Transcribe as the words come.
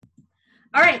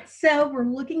All right, so we're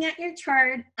looking at your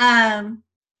chart.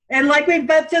 And like we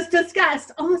both just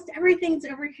discussed, almost everything's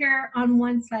over here on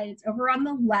one side. It's over on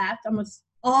the left. Almost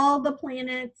all the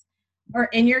planets are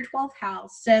in your 12th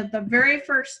house. So the very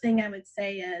first thing I would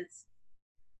say is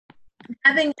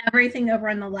having everything over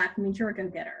on the left means you're a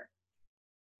go-getter,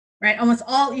 right? Almost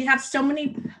all, you have so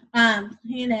many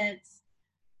planets,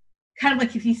 kind of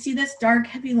like if you see this dark,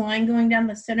 heavy line going down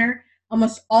the center,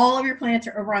 almost all of your planets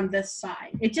are over on this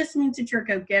side. It just means that you're a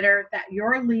go-getter, that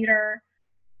you're a leader.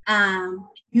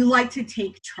 You like to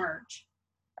take charge.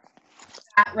 Does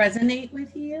that resonate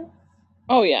with you?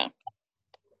 Oh yeah.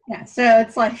 Yeah. So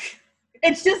it's like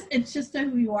it's just a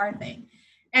who you are thing.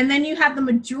 And then you have the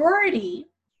majority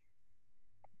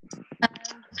of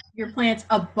your planets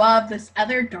above this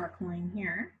other dark line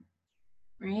here,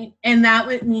 right? And that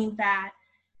would mean that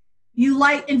you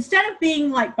like, instead of being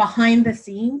like behind the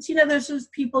scenes, you know, there's those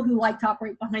people who like to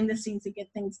operate behind the scenes to get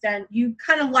things done. You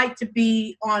kind of like to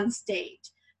be on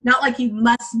stage. Not like you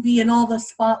must be in all the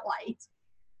spotlight,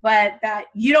 but that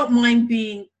you don't mind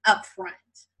being up front,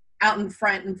 out in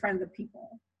front of the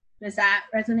people. Does that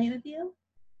resonate with you?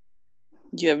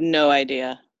 You have no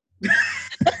idea.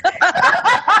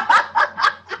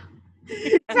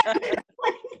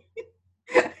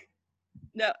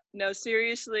 No,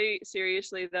 seriously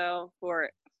though, for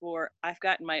I've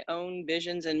gotten my own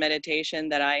visions and meditation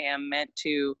that I am meant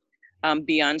to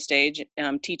be on stage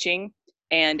teaching.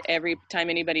 And every time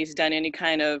anybody's done any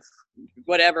kind of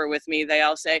whatever with me, they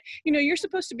all say, you know, you're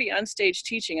supposed to be on stage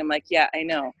teaching. I'm like, yeah, I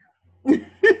know.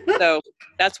 So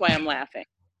that's why I'm laughing.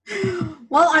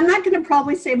 Well, I'm not going to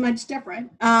probably say much different.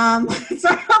 So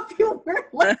I hope you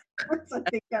were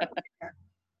something different.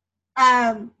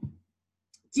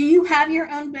 Do you have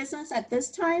your own business at this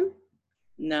time?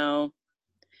 No.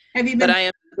 Have you been?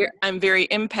 But I'm very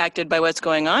impacted by what's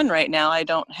going on right now. I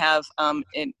don't have an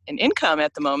income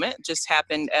at the moment. It just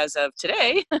happened as of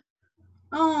today.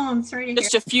 Oh, I'm sorry to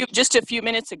hear. Just a few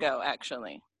minutes ago,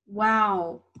 actually.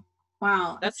 Wow.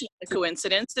 That's not a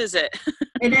coincidence, is it?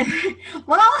 It is.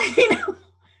 Well, you know,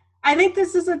 I think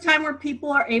this is a time where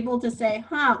people are able to say,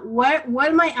 what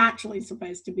am I actually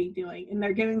supposed to be doing? And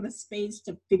they're giving the space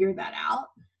to figure that out.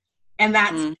 And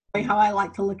that's really how I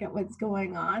like to look at what's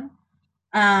going on.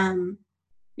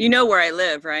 You know where I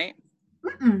live, right?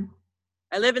 Mm-mm.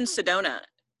 I live in Sedona.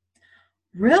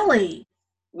 Really?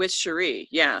 With Cherie,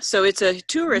 yeah. So it's a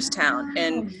tourist town,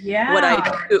 and yeah. what I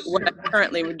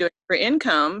currently doing for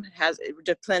income it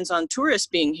depends on tourists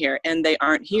being here, and they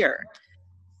aren't here.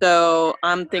 So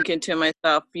I'm thinking to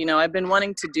myself, you know, I've been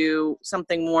wanting to do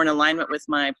something more in alignment with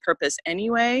my purpose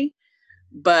anyway,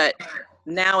 but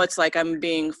now it's like I'm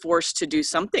being forced to do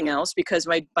something else because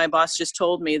my boss just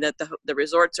told me that the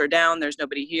resorts are down. There's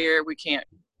nobody here. We can't,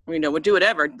 you know, we'll do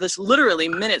whatever. This literally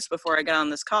minutes before I got on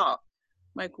this call. I'm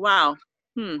like, wow.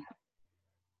 I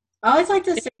always like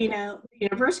to say, you know, the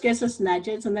universe gives us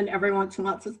nudges, and then every once in a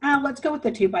while it says, let's go with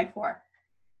the 2x4.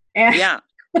 And yeah.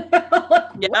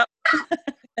 Yep.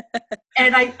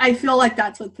 And I feel like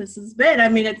that's what this has been. I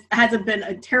mean, it hasn't been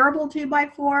a terrible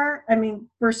 2x4. I mean,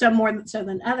 for some more so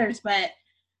than others, but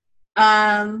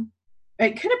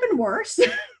it could have been worse.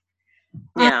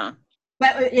 Yeah.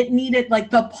 But it needed, like,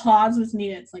 the pause was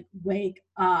needed. It's like, wake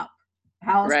up.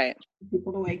 How else right.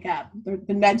 people to wake up?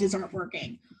 The nudges aren't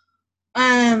working.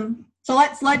 So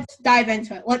let's dive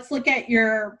into it. Let's look at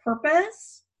your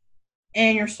purpose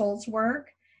and your soul's work.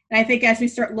 And I think as we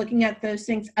start looking at those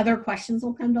things, other questions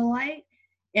will come to light,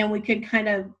 and we could kind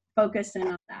of focus in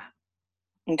on that.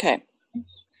 Okay.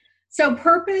 So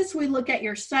purpose, we look at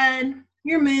your sun,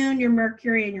 your moon, your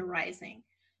Mercury, and your rising.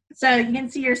 So you can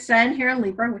see your sun here in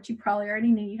Libra, which you probably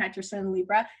already knew you had your sun in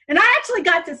Libra. And I actually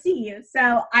got to see you.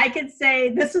 So I could say,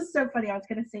 this is so funny. I was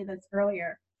going to say this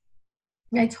earlier.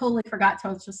 I totally forgot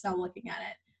till I was just now looking at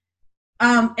it.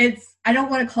 I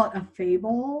don't want to call it a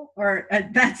fable, or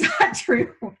that's not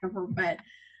true or whatever, but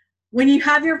when you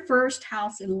have your first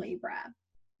house in Libra,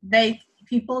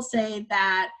 people say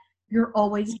that you're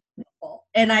always beautiful.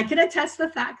 And I can attest the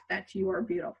fact that you are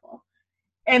beautiful.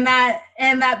 And that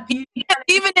beauty.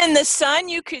 Even in the sun,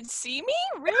 you could see me?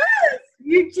 Really?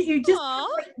 You just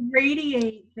like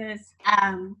radiate this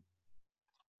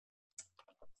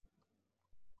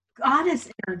goddess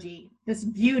energy, this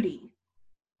beauty.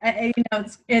 You know,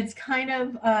 it's kind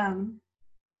of oh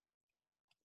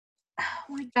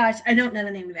my gosh, I don't know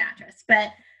the name of the actress,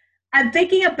 but I'm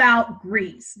thinking about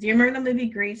Grease. Do you remember the movie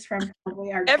Grease from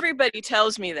Everybody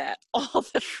tells me that all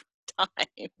the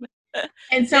time.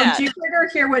 And so Jupiter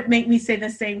here would make me say the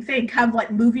same thing, kind of like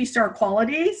movie star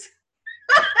qualities.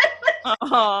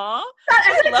 Aw,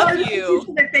 I I love don't you.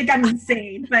 know if they think I'm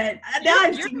insane, but now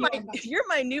I'm You're seeing my, more about it. you're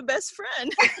my new best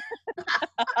friend.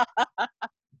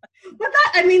 But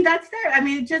that, I mean, that's there. I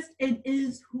mean, it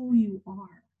is who you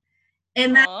are.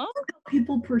 And that's Aw. how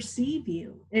people perceive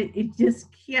you. It just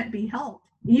can't be helped.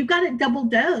 You've got it double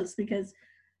dose because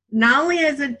not only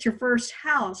is it your first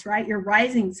house, right? Your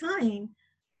rising sign,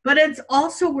 but it's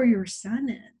also where your sun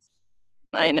is.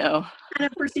 I know. Kind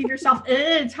of perceive yourself,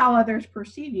 it's how others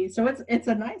perceive you. So it's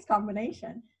a nice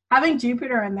combination. Having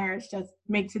Jupiter in there is just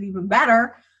makes it even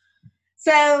better.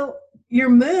 So your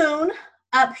moon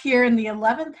up here in the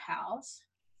 11th house,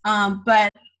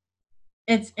 but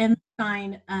it's in the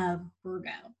sign of Virgo.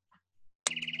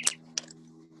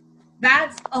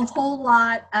 That's a whole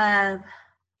lot of, I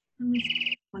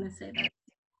want to say that.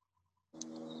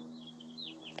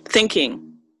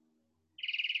 Thinking.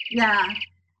 Yeah.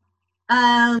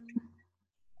 A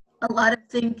lot of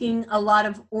thinking, a lot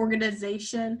of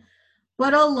organization,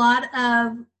 but a lot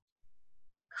of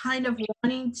kind of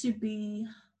wanting to be,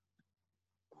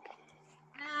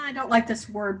 I don't like this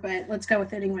word, but let's go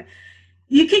with it anyway.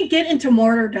 You can get into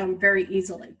martyrdom very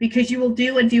easily because you will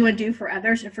do and do and do for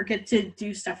others and forget to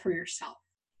do stuff for yourself.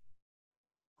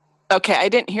 Okay, I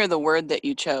didn't hear the word that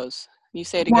you chose. You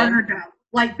say it again? Martyrdom,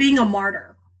 like being a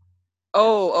martyr.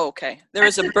 Oh, okay. There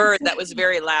was a bird that was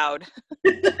very loud.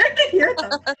 I can hear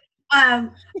them. I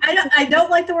don't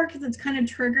like the word because it's kind of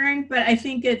triggering, but I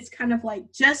think it's kind of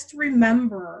like just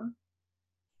remember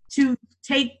to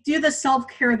do the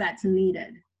self-care that's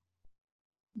needed.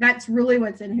 That's really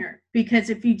what's in here. Because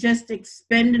if you just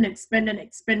expend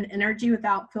energy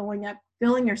without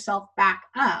filling yourself back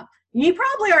up, you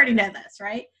probably already know this,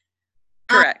 right?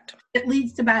 Correct. It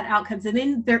leads to bad outcomes, and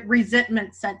then the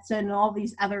resentment sets in and all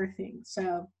these other things.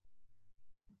 So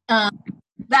that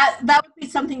would be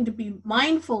something to be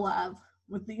mindful of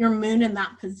with your moon in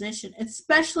that position,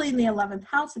 especially in the 11th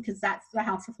house, because that's the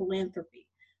house of philanthropy.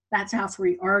 That's the house where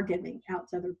you are giving out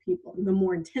to other people even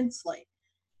more intensely.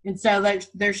 And so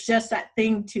there's just that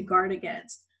thing to guard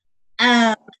against.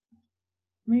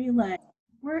 Maybe like,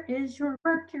 where is your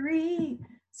Mercury?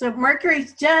 So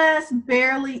Mercury's just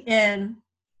barely in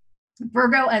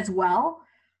Virgo as well,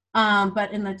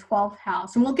 but in the 12th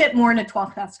house. And we'll get more into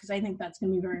 12th house because I think that's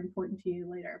going to be very important to you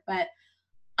later. But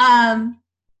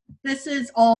this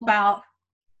is all about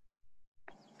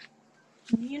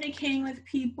communicating with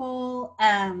people.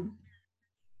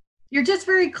 You're just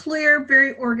very clear,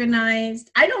 very organized.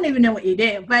 I don't even know what you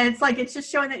do, but it's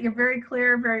just showing that you're very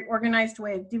clear, very organized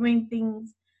way of doing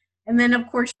things. And then,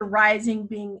 of course, your rising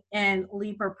being in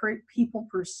Libra, people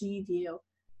perceive you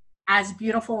as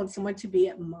beautiful and someone to be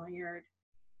admired.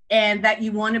 And that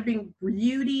you want to bring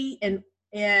beauty and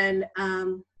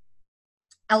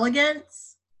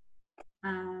elegance.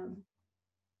 The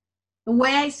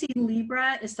way I see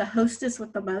Libra is the hostess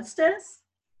with the mostest.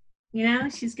 You know,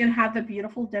 she's going to have the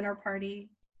beautiful dinner party.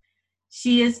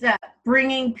 She is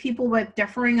bringing people with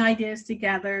differing ideas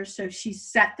together. So she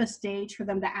set the stage for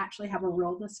them to actually have a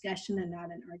real discussion and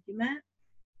not an argument.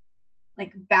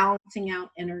 Like balancing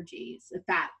out energies, if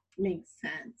that makes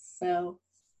sense. So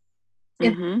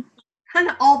it's kind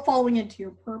of all falling into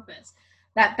your purpose.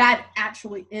 That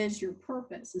actually is your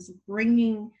purpose, is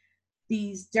bringing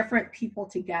these different people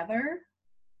together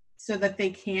so that they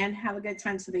can have a good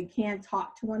time, so they can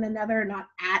talk to one another, not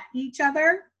at each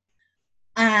other.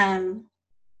 And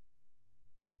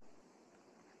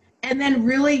then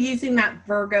really using that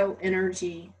Virgo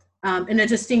energy in a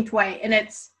distinct way. And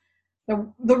it's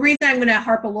the reason I'm going to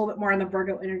harp a little bit more on the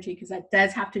Virgo energy, because that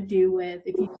does have to do with,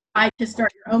 if you decide to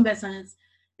start your own business,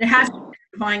 it has to be a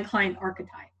divine client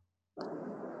archetype.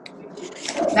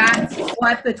 That's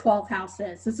what the 12th house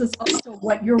is. This is also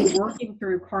what you're working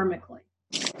through karmically.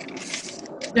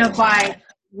 So by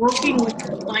working with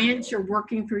your clients, you're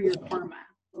working through your karma.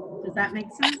 Does that make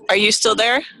sense? Are you still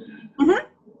there? Mm-hmm.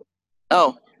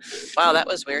 Oh, wow, that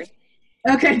was weird.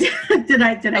 Okay. Did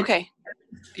I? Okay,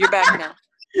 you're back now.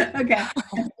 Okay.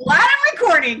 A lot of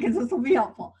recording because this will be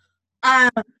helpful.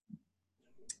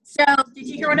 So did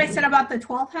you hear what I said about the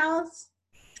 12th house?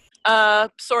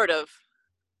 Sort of.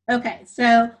 Okay,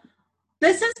 so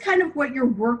this is kind of what you're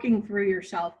working through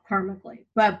yourself karmically,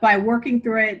 but by working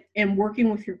through it and working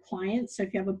with your clients. So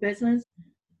if you have a business,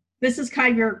 this is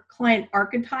kind of your client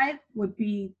archetype, would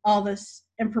be all this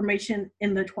information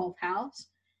in the 12th house.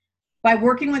 By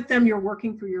working with them, you're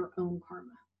working through your own karma.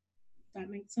 Does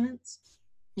that make sense?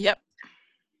 Yep.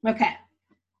 Okay.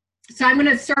 So I'm going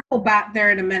to circle back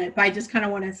there in a minute, but I just kind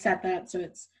of want to set that so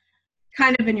it's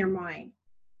kind of in your mind.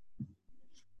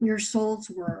 Your soul's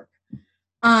work.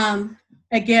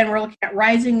 Again, we're looking at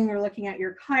rising, we're looking at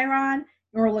your Chiron,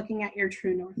 we're looking at your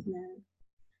true north node.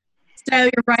 So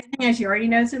your rising, as you already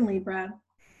know, is in Libra.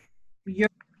 Your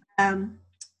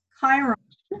Chiron,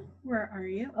 where are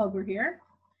you? Over here.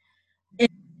 In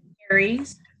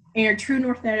Aries, and your true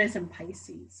north node is in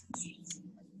Pisces.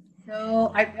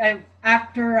 So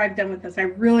after I've done with this, I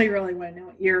really, really want to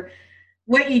know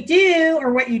what you do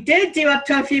or what you did do up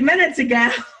to a few minutes ago,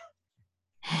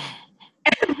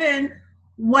 and then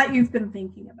what you've been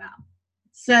thinking about.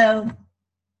 So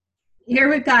here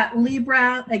we've got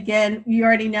Libra. Again, you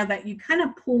already know that you kind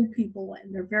of pull people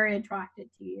in. They're very attracted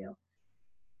to you.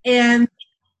 And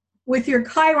with your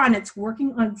Chiron, it's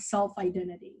working on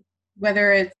self-identity,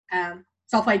 whether it's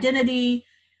self-identity,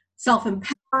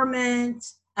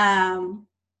 self-empowerment,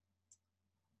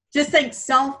 just think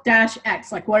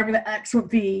self-X, like whatever the X would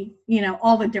be,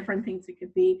 all the different things it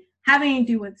could be, having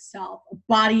to do with self,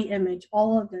 body image,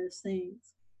 all of those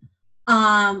things.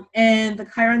 And the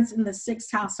Chiron's in the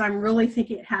 6th house, so I'm really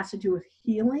thinking it has to do with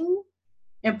healing,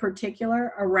 in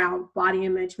particular, around body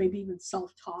image, maybe even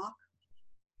self-talk.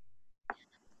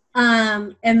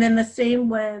 And then the same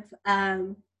with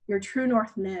your true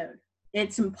north node.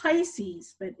 It's in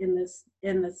Pisces, but in the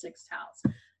 6th house.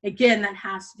 Again, that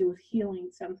has to do with healing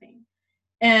something.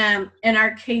 And in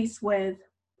our case with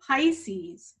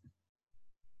Pisces,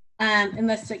 in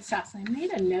the 6th house, I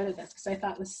made a note of this because I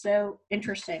thought it was so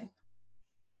interesting.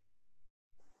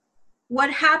 What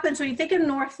happens when you think of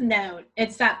north node,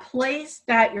 it's that place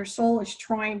that your soul is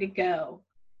trying to go.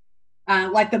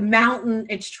 Like the mountain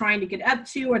it's trying to get up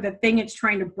to, or the thing it's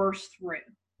trying to burst through,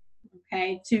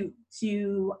 okay, to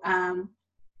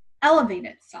elevate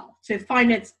itself, to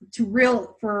find its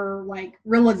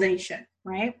realization,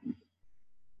 right?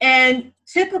 And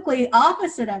typically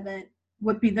opposite of it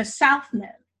would be the south node,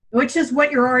 which is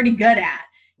what you're already good at.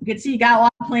 You can see you got a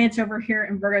lot of plants over here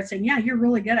in Virgo saying, yeah, you're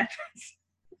really good at this.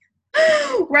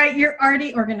 Right? You're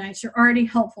already organized, you're already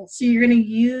helpful. So you're going to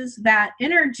use that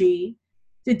energy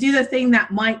to do the thing that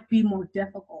might be more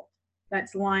difficult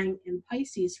that's lying in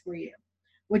Pisces for you,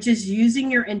 which is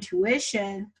using your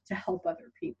intuition to help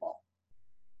other people.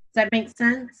 Does that make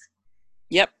sense?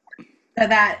 Yep. So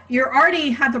that you already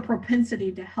have the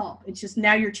propensity to help. It's just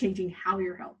now you're changing how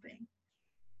you're helping.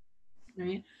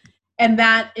 Right? And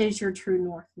that is your true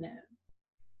north node.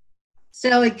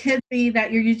 So it could be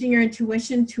that you're using your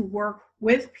intuition to work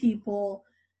with people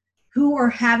who are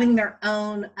having their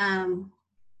own,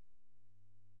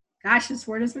 gosh, this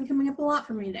word has been coming up a lot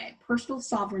for me today, personal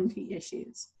sovereignty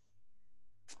issues.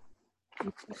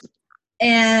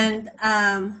 And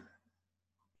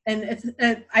it's,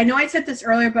 I know I said this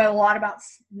earlier, but a lot about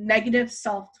negative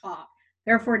self-talk.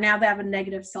 Therefore, now they have a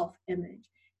negative self-image,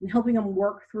 and helping them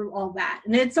work through all that.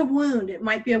 And it's a wound. It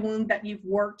might be a wound that you've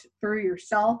worked through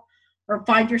yourself or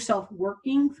find yourself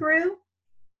working through.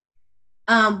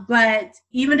 But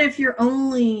even if you're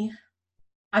only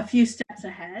a few steps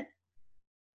ahead,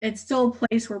 it's still a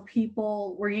place where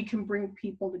you can bring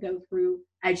people to go through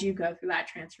as you go through that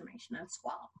transformation as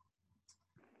well.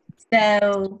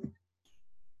 So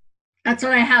that's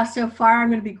what I have so far. I'm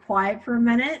going to be quiet for a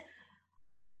minute.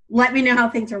 Let me know how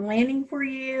things are landing for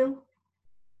you,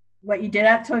 what you did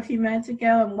up to a few minutes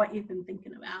ago, and what you've been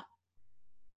thinking about.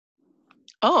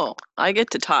 Oh, I get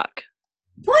to talk.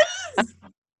 Please!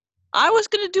 I was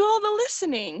going to do all the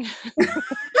listening.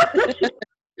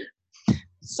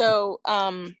 So,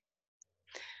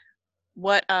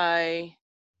 what I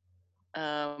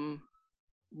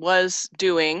was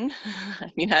doing,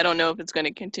 I mean, I don't know if it's going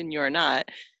to continue or not,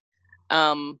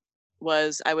 I've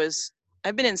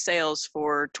been in sales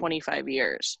for 25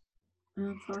 years.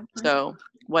 Okay. So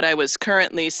what I was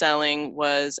currently selling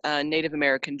was Native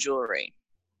American jewelry,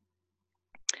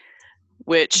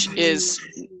 which is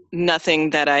nothing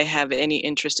that I have any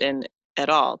interest in at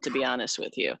all, to be honest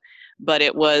with you. But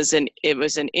it was an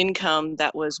income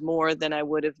that was more than I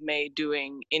would have made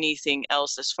doing anything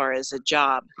else as far as a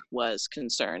job was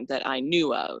concerned that I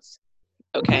knew of.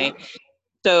 Okay.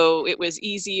 So it was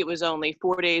easy. It was only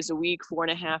 4 days a week,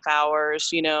 4.5 hours,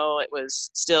 it was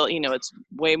still, it's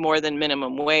way more than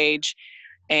minimum wage.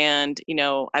 And,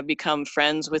 I've become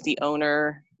friends with the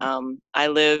owner. I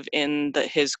live in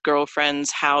his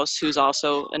girlfriend's house, who's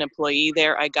also an employee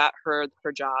there. I got her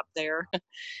job there.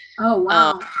 Oh,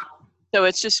 wow. So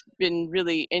it's just been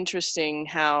really interesting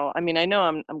how, I know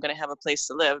I'm going to have a place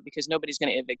to live because nobody's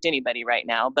going to evict anybody right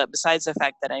now. But besides the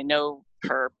fact that I know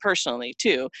her personally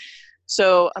too.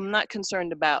 So I'm not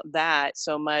concerned about that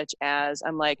so much as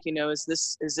I'm like, is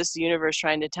this the universe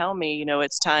trying to tell me,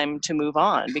 it's time to move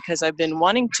on? Because I've been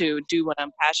wanting to do what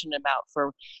I'm passionate about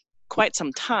for quite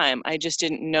some time. I just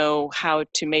didn't know how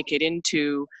to make it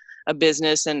into a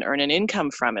business and earn an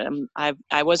income from it.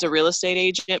 I was a real estate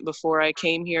agent before I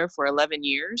came here for 11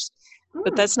 years, but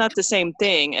Hmm. that's not the same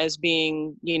thing as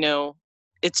being,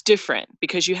 it's different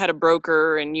because you had a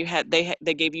broker and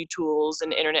they gave you tools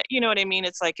and internet, you know what I mean?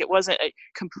 It's like it wasn't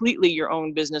completely your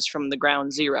own business from the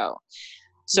ground zero.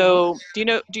 Yeah. So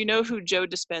do you know who Joe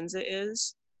Dispenza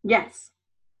is? Yes.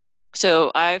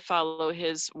 So I follow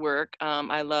his work.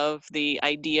 I love the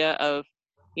idea of,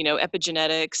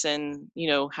 epigenetics and,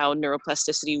 how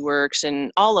neuroplasticity works,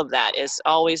 and all of that has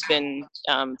always been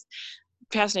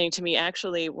fascinating to me.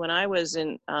 Actually, when I was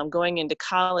going into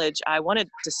college, I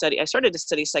started to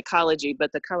study psychology,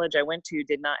 but the college I went to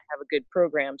did not have a good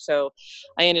program. So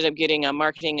I ended up getting a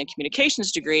marketing and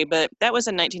communications degree, but that was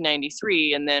in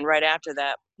 1993. And then right after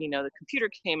that, the computer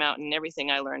came out and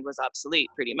everything I learned was obsolete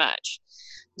pretty much.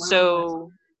 Wow.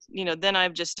 So, then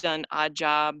I've just done odd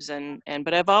jobs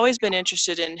but I've always been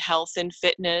interested in health and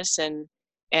fitness and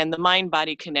the mind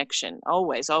body connection.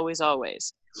 Always, always,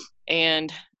 always.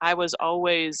 And I was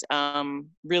always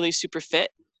really super fit,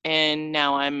 and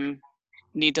now I'm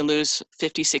need to lose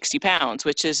 50, 60 pounds,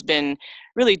 which has been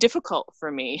really difficult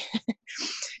for me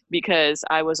because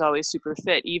I was always super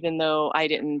fit, even though I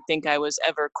didn't think I was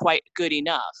ever quite good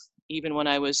enough, even when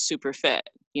I was super fit.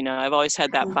 I've always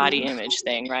had that body Mhm. image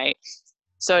thing, right?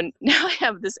 So now I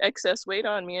have this excess weight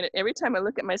on me, and every time I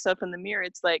look at myself in the mirror,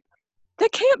 it's like,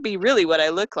 that can't be really what I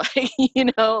look like,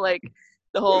 like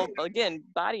the whole, again,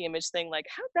 body image thing, like,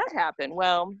 how'd that happen?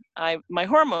 Well, my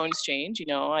hormones change,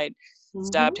 I Mhm.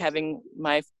 stopped having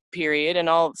my period and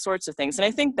all sorts of things. And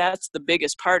I think that's the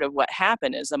biggest part of what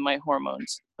happened is my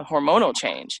hormones, the hormonal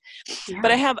change.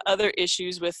 But I Yeah. have other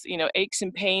issues with, aches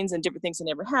and pains and different things I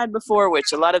never had before,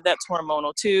 which a lot of that's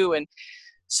hormonal too. And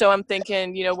so I'm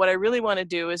thinking, what I really want to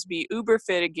do is be uber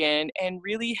fit again and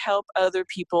really help other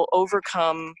people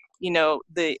overcome,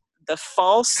 the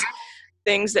false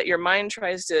things that your mind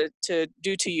tries to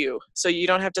do to you so you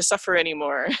don't have to suffer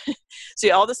anymore.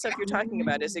 See, all the stuff you're talking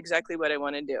about is Mm. exactly what I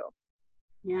want to do.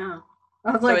 Yeah.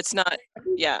 I was So like, it's not,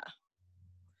 yeah,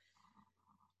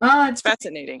 oh, it's it's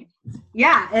fascinating.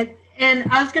 yeah. And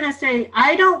I was gonna say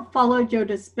I don't follow Joe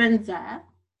Dispenza.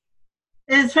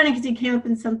 It's funny because he came up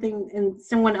in something in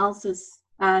someone else's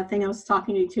thing I was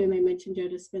talking to too, and they mentioned Joe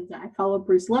Dispenza. I follow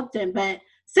Bruce Lipton, but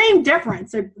same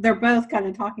difference. They're both kind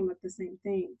of talking about the same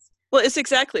things. Well, it's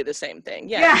exactly the same thing.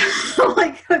 Yeah. Yeah,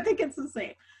 like I think it's the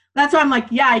same. That's why I'm like,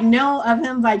 yeah, I know of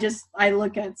him, but I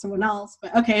look at someone else.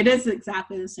 But okay, it is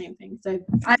exactly the same thing. So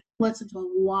I listen to a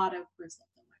lot of Bruce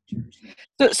Lipton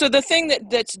lectures. So the thing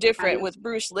that's different with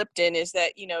Bruce Lipton is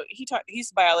that,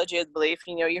 he's biology of belief,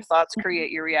 your thoughts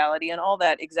create your reality and all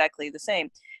that exactly the same.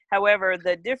 However,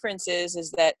 the difference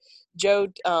is that Joe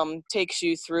takes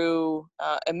you through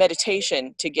a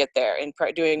meditation to get there and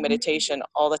doing meditation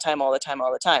all the time, all the time,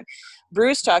 all the time.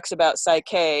 Bruce talks about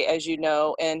psyche, as you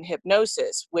know, and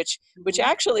hypnosis, which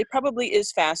actually probably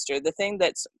is faster. The thing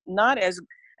that's not as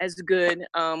good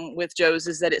with Joe's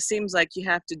is that it seems like you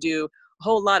have to do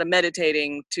whole lot of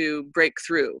meditating to break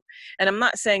through. And I'm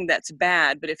not saying that's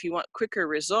bad, but if you want quicker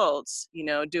results,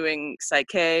 doing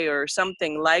psyche or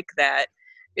something like that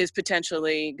is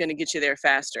potentially going to get you there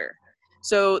faster.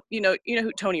 So, you know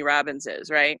who Tony Robbins is,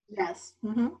 right? Yes.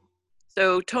 Mm-hmm.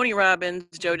 So Tony Robbins,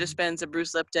 Joe Dispenza,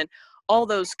 Bruce Lipton, all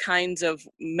those kinds of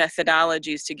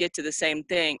methodologies to get to the same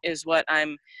thing is what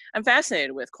I'm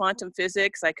fascinated with. Quantum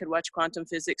physics, I could watch quantum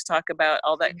physics talk about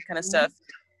all that kind of stuff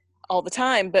all the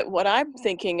time. But what I'm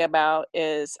thinking about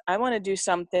is I want to do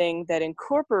something that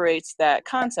incorporates that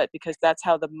concept because that's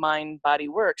how the mind body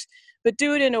works, but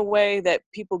do it in a way that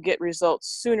people get results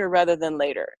sooner rather than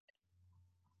later.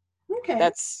 Okay.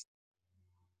 That's,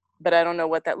 but I don't know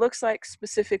what that looks like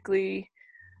specifically.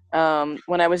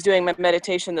 When I was doing my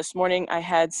meditation this morning, I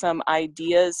had some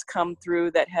ideas come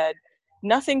through that had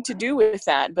nothing to do with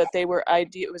that, but they were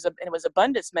it was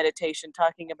abundance meditation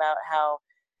talking about how,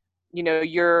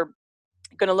 you're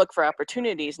going to look for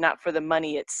opportunities, not for the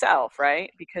money itself, right?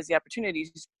 Because the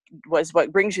opportunities was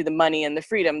what brings you the money and the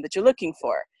freedom that you're looking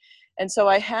for. And so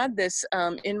I had this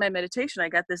in my meditation, I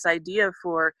got this idea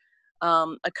for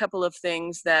a couple of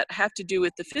things that have to do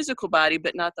with the physical body,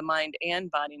 but not the mind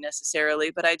and body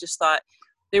necessarily. But I just thought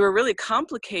they were really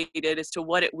complicated as to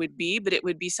what it would be, but it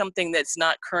would be something that's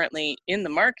not currently in the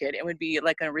market. It would be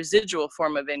like a residual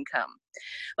form of income.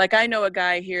 Like I know a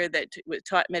guy here that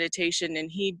taught meditation,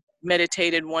 and he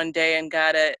meditated one day and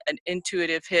got an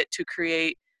intuitive hit to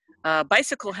create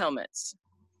bicycle helmets.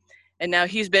 And now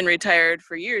he's been retired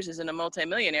for years as a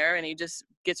multimillionaire, and he just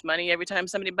gets money every time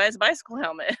somebody buys a bicycle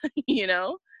helmet. He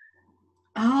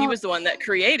Oh, was the one that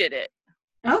created it.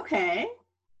 okay.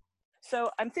 So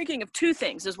I'm thinking of two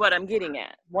things is what I'm getting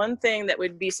at. One thing that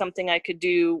would be something I could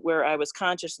do where I was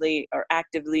consciously or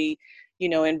actively,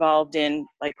 involved in,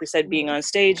 like we said, being on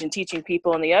stage and teaching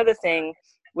people. And the other thing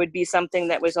would be something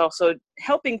that was also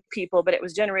helping people, but it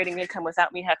was generating income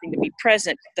without me having to be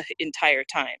present the entire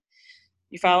time.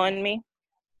 You following me?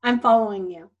 I'm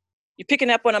following you. You picking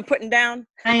up what I'm putting down?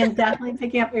 I am definitely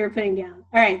picking up what you're putting down.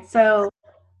 All right. So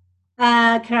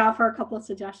can I offer a couple of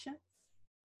suggestions?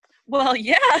 Well,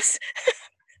 yes,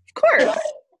 of course.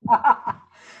 All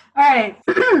right.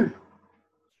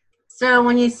 So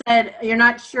when you said you're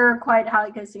not sure quite how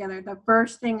it goes together, the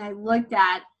first thing I looked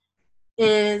at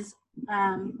is,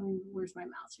 where's my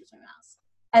mouse? Here's my mouse.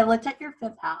 I looked at your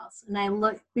fifth house, and I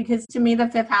looked, because to me, the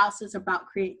fifth house is about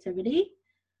creativity,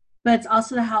 but it's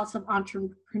also the house of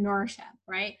entrepreneurship,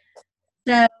 right?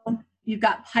 So you've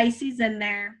got Pisces in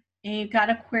there, and you've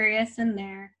got Aquarius in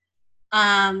there.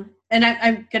 And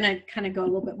I'm going to kind of go a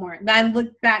little bit more. Then I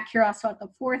look back here also at the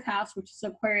fourth house, which is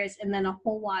Aquarius, and then a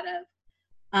whole lot of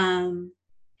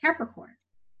Capricorn.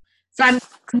 So I'm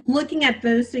looking at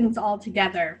those things all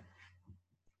together.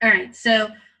 All right, so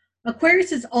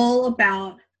Aquarius is all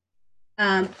about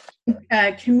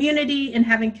community and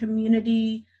having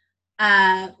community,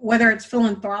 whether it's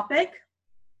philanthropic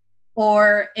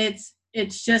or it's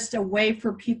just a way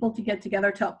for people to get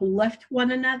together to uplift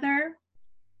one another,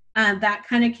 that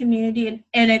kind of community.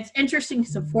 And it's interesting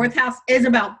because the fourth house is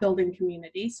about building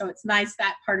community, so it's nice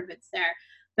that part of it's there.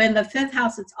 But in the fifth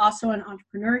house, it's also an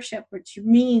entrepreneurship, which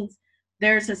means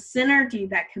there's a synergy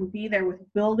that can be there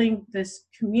with building this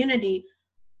community.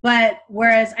 But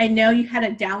whereas I know you had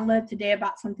a download today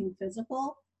about something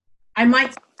physical, I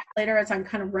might say that later as I'm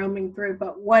kind of roaming through,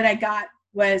 but what I got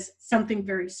was something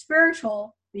very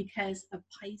spiritual because of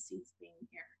Pisces being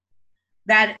here.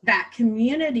 That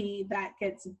community that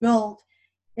gets built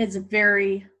is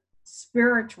very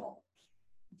spiritual,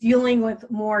 dealing with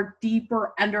more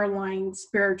deeper underlying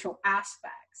spiritual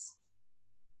aspects.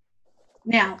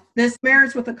 Now, this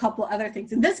mirrors with a couple other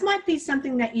things, and this might be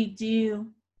something that you do.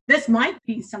 This might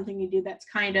be something you do that's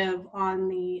kind of on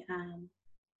the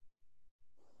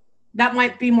that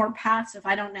might be more passive.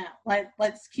 I don't know.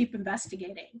 Let's keep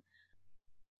investigating.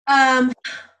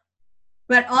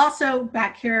 But also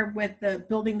back here with the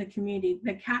building the community,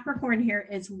 the Capricorn here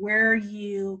is where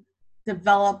you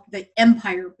develop the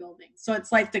empire building. So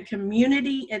it's like the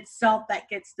community itself that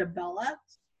gets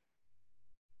developed.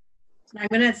 And I'm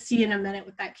going to see in a minute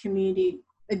with that community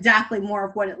exactly more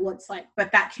of what it looks like.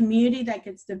 But that community that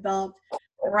gets developed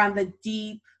around the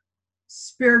deep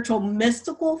spiritual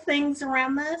mystical things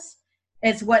around this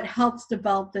is what helps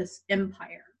develop this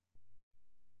empire.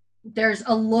 There's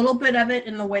a little bit of it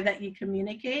in the way that you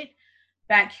communicate.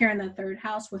 Back here in the third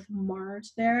house with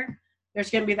Mars there, there's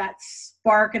going to be that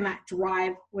spark and that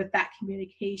drive with that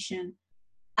communication.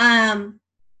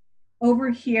 Over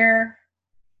here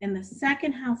in the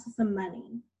second house is the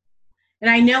money. And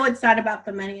I know it's not about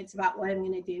the money, it's about what I'm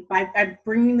going to do. But I'm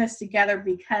bringing this together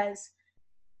because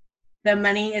the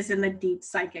money is in the deep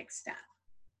psychic stuff,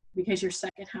 because your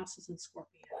second house is in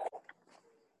Scorpio.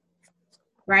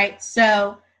 Right?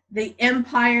 So the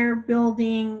empire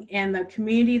building and the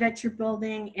community that you're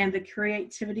building and the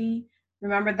creativity,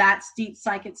 remember that's deep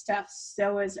psychic stuff.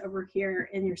 So is over here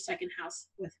in your second house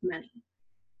with money.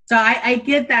 So I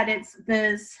get that it's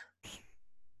this,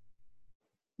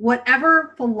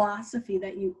 whatever philosophy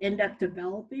that you end up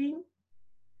developing,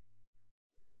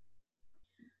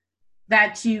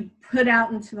 that you put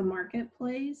out into the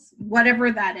marketplace,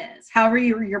 whatever that is, however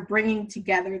you're bringing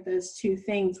together those two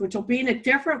things, which will be in a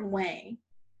different way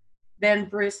than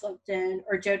Bruce Lipton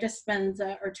or Joe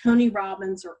Dispenza or Tony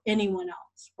Robbins or anyone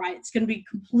else, right? It's going to be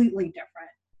completely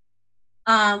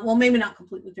different. Well, maybe not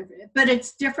completely different, but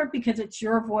it's different because it's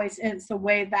your voice and it's the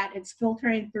way that it's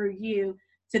filtering through you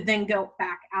to then go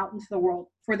back out into the world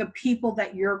for the people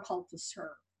that you're called to serve.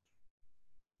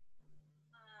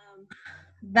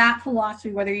 That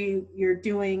philosophy, whether you're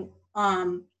doing,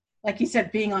 like you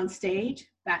said, being on stage,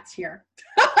 that's here.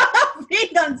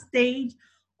 Being on stage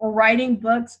or writing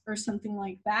books or something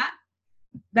like that,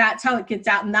 that's how it gets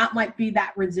out. And that might be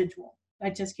that residual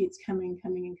that just keeps coming.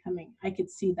 I could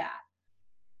see that.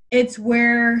 It's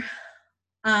where,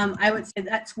 I would say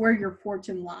that's where your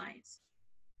fortune lies,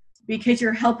 because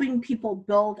you're helping people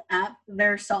build up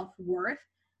their self-worth,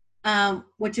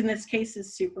 which in this case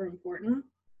is super important.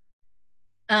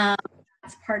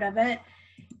 That's part of it.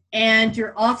 And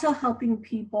you're also helping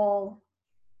people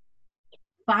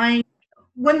find,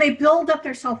 when they build up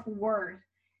their self-worth,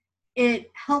 it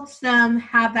helps them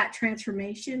have that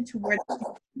transformation to where they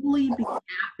can truly be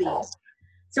happy.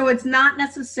 So it's not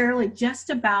necessarily just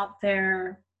about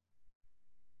their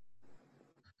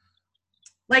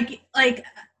like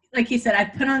you said, I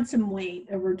put on some weight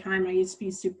over time. I used to be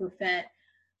super fit,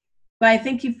 but I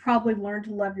think you've probably learned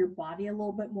to love your body a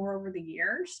little bit more over the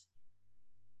years.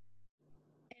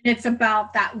 And it's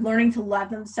about that learning to love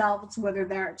themselves, whether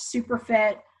they're super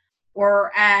fit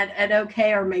or at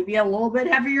okay, or maybe a little bit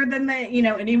heavier than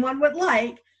anyone would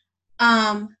like.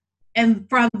 And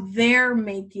from there,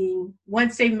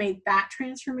 once they make that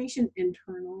transformation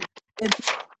internal, to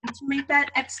make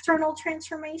that external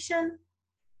transformation.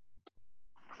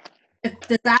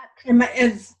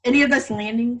 Is any of this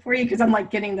landing for you? Because I'm like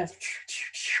getting this.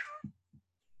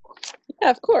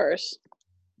 Yeah, of course.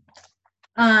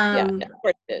 Yeah, of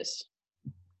course it is.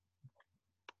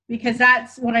 Because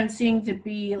that's what I'm seeing to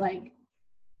be like.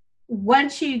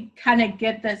 Once you kind of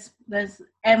get this,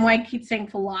 and when I keep saying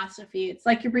philosophy, it's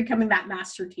like you're becoming that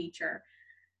master teacher,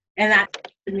 and that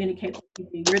communicate what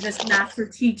you do. You're this master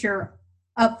teacher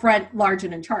up front, large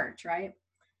and in charge, right?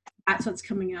 That's what's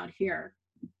coming out here.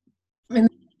 And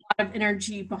a lot of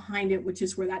energy behind it, which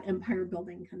is where that empire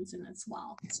building comes in as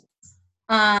well.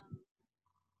 But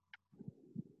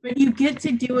you get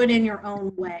to do it in your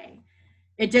own way.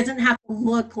 It doesn't have to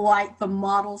look like the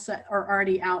models that are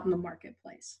already out in the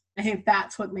marketplace. I think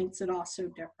that's what makes it all so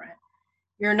different.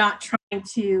 You're not trying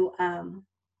to, how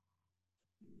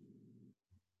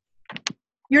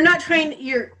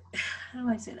do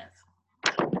I say this?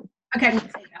 Okay, I'm going to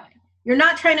say it that way. You're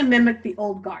not trying to mimic the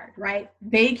old guard, right?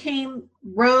 They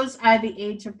rose out of the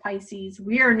age of Pisces.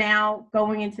 We are now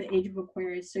going into the age of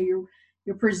Aquarius. So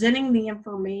you're presenting the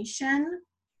information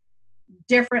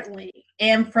differently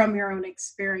and from your own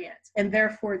experience. And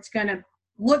therefore, it's going to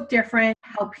look different.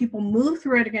 How people move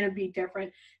through it are going to be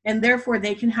different. And therefore,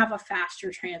 they can have a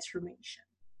faster transformation.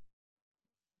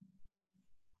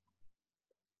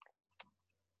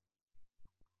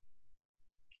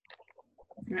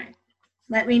 All right.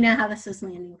 Let me know how this is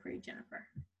landing for you, Jennifer.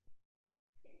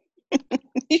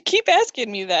 You keep asking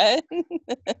me that.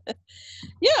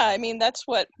 Yeah, I mean, that's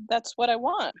what I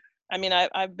want. I mean,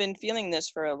 I've been feeling this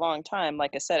for a long time.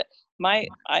 Like I said, I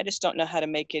just don't know how to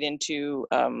make it into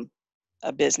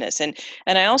a business. And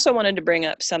I also wanted to bring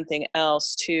up something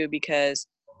else too, because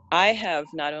I have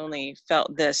not only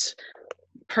felt this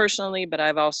personally, but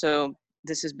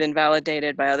this has been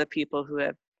validated by other people who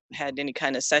have had any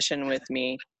kind of session with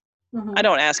me. Mm-hmm. I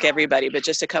don't ask everybody, but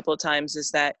just a couple of times,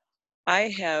 is that I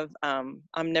have,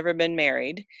 I've never been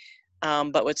married.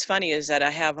 But what's funny is that I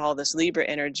have all this Libra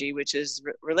energy, which is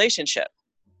relationship.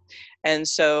 And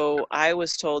so I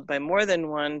was told by more than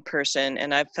one person,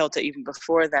 and I've felt it even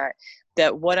before that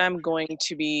what I'm going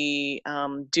to be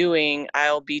doing,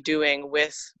 I'll be doing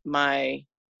with my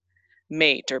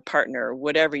mate or partner, or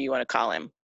whatever you want to call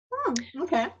him. Oh,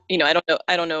 okay.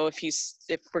 I don't know if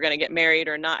we're going to get married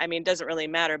or not. I mean, it doesn't really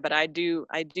matter, but I do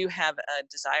have a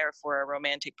desire for a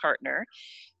romantic partner.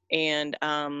 And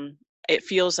it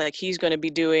feels like he's going to be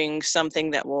doing something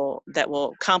that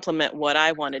will complement what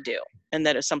I want to do, and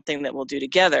that is something that we'll do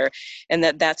together. And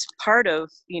that's part of,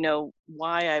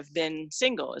 why I've been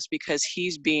single, is because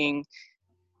he's being,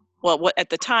 what at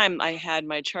the time I had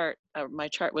my chart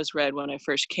was read when I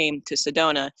first came to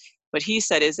Sedona. What he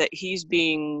said is that he's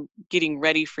getting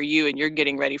ready for you, and you're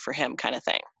getting ready for him, kind of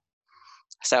thing.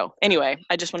 So anyway,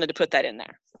 I just wanted to put that in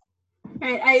there.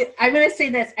 All right, I'm going to say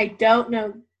this. I don't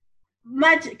know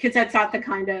much, because that's not the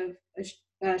kind of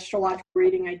astrological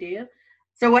reading I do.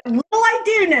 So what little I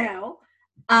do know,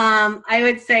 I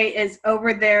would say, is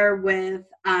over there with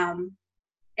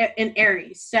in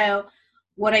Aries. So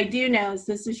what I do know is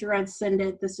this is your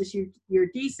ascendant, this is your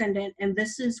descendant, and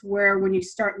this is where, when you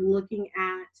start looking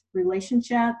at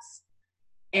relationships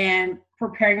and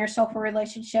preparing yourself for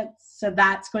relationships, so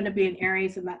that's going to be in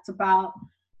Aries, and that's about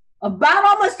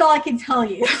almost all I can tell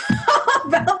you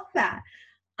about that.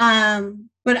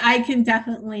 But I can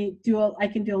definitely do a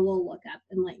little look up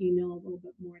and let you know a little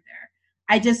bit more there.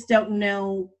 I just don't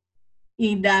know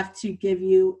enough to give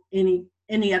you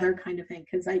any other kind of thing,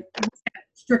 because I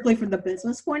strictly from the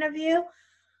business point of view.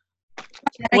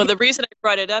 Well, the reason I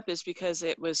brought it up is because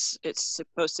it's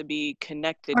supposed to be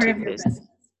connected to business.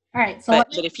 All right. So but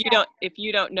if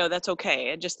you don't know, that's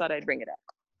okay. I just thought I'd bring it up.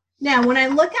 Now, when I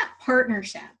look at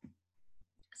partnership,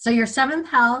 so your 7th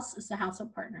house is the house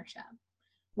of partnership,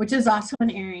 which is also in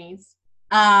Aries.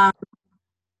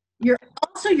 Your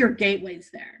gateways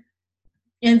there.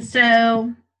 And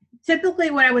so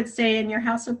typically what I would say in your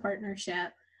house of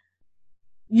partnership,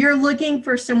 you're looking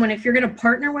for someone, if you're going to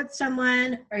partner with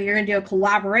someone, or you're going to do a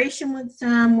collaboration with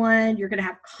someone, you're going to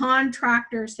have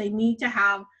contractors, they need to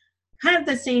have kind of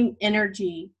the same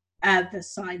energy of the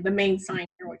sign, the main sign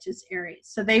here, which is Aries.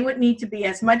 So they would need to be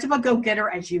as much of a go-getter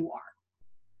as you are.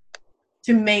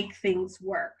 to make things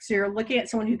work. So you're looking at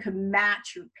someone who can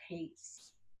match your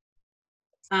pace,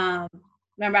 no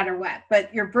matter what.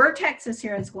 But your vertex is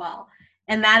here as well.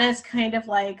 And that is kind of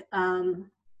like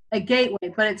a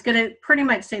gateway, but it's going to pretty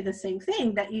much say the same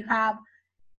thing, that you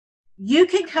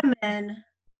can come in.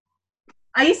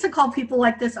 I used to call people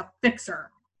like this a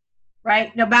fixer,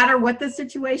 right? No matter what the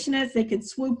situation is, they can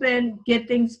swoop in, get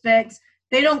things fixed.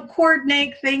 They don't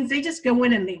coordinate things. They just go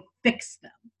in and they fix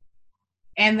them.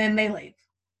 And then they leave.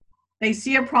 They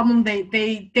see a problem.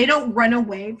 They don't run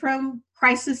away from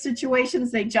crisis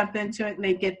situations. They jump into it and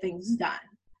they get things done.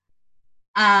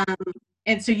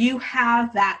 And so you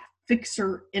have that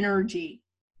fixer energy.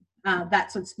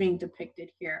 That's what's being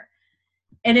depicted here.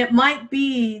 And it might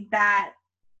be that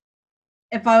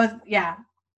it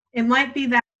might be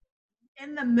that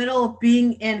in the middle of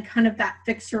being in kind of that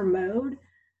fixer mode,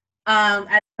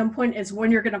 at some point is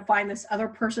when you're going to find this other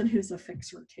person who's a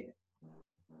fixer too.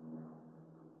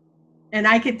 And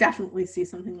I could definitely see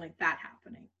something like that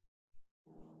happening.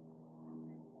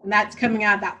 And that's coming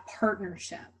out of that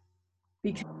partnership,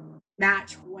 because you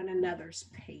match one another's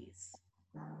pace.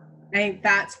 I think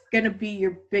that's going to be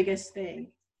your biggest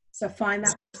thing. So find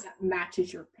that person that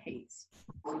matches your pace.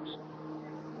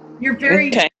 You're very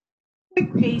quick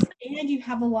pace, and you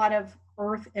have a lot of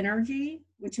earth energy,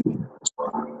 which means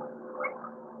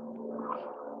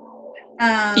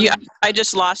yeah, I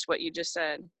just lost what you just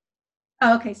said.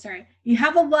 Oh, okay, sorry. You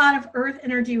have a lot of earth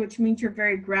energy, which means you're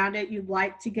very grounded. You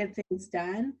like to get things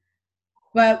done.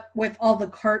 But with all the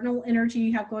cardinal energy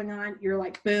you have going on, you're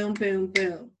like boom, boom,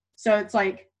 boom. So it's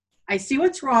like, I see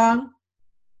what's wrong.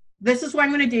 This is what I'm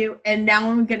going to do. And now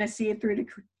I'm going to see it through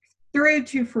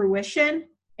to fruition.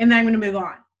 And then I'm going to move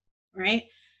on. Right?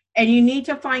 And you need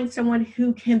to find someone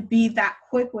who can be that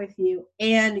quick with you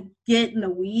and get in the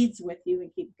weeds with you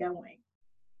and keep going.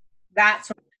 That's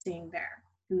what I'm seeing there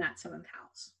in that 7th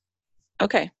house.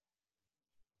 Okay.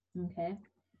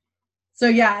 So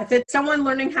yeah, if it's someone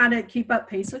learning how to keep up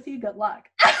pace with you, good luck.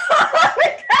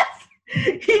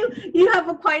 you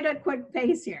have quite a quick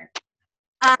pace here.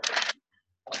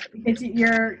 Because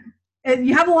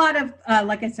you have a lot of,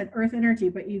 like I said, earth energy,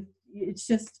 but it's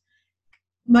just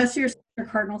most of your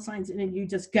cardinal signs, and you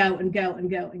just go and go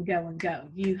and go and go and go.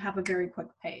 You have a very quick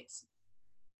pace.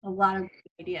 A lot of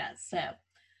ideas. So,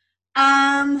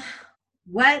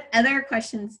 what other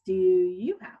questions do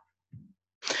you have?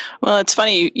 Well, it's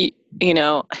funny, you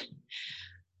know,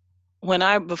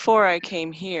 before I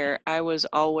came here, I was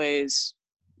always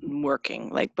working.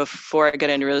 Like before I got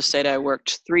into real estate, I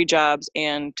worked 3 jobs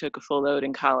and took a full load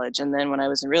in college. And then when I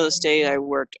was in real estate, I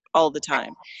worked all the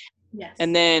time. Yes.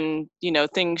 And then, you know,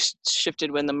 things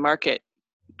shifted when the market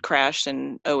crashed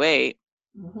in 2008.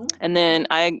 Mm-hmm. And then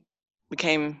I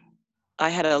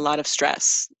had a lot of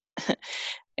stress.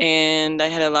 And I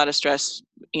had a lot of stress,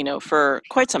 you know, for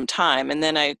quite some time. And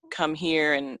then I come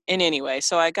here and anyway,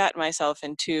 so I got myself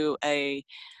into a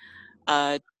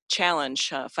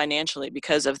challenge financially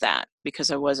because of that, because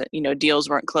I wasn't, you know, deals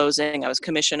weren't closing. I was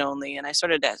commission only, and I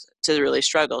started to really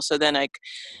struggle. So then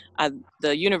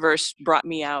the universe brought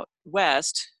me out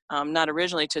west, not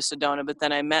originally to Sedona, but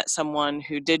then I met someone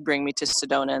who did bring me to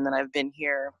Sedona, and then I've been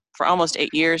here for almost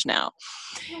 8 years now.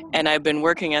 And I've been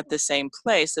working at the same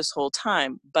place this whole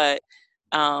time, but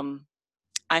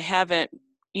I haven't,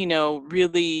 you know,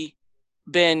 really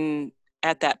been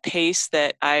at that pace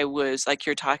that I was, like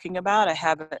you're talking about. I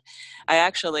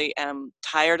actually am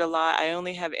tired a lot. I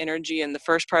only have energy in the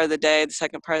first part of the day. The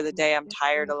second part of the day, I'm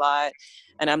tired a lot.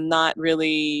 And I'm not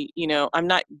really, you know, I'm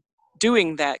not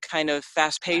doing that kind of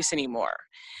fast pace anymore.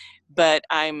 But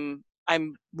I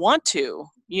want to,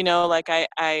 you know, like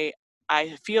I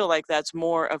feel like that's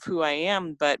more of who I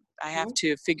am, but I have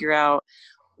to figure out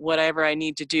whatever I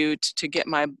need to do to get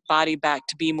my body back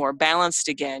to be more balanced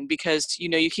again. Because, you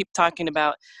know, you keep talking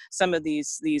about some of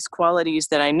these qualities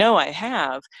that I know I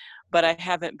have, but I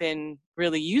haven't been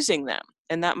really using them.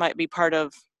 And that might be part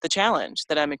of the challenge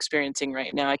that I'm experiencing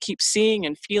right now. I keep seeing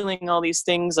and feeling all these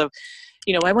things of,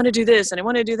 you know, I want to do this and I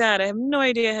want to do that. I have no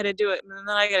idea how to do it. And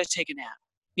then I got to take a nap,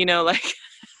 you know, like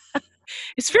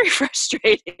it's very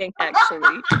frustrating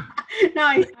actually. No,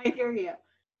 I hear you.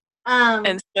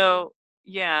 And so,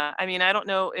 yeah, I mean, I don't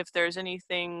know if there's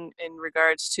anything in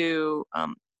regards to,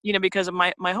 you know, because of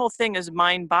my whole thing is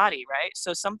mind body, right?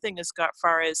 So something as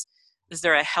far as, is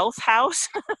there a health house?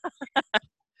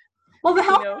 Well, the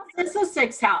health house is the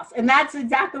 6th house, and that's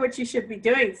exactly what you should be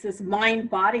doing. It's this mind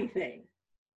body thing.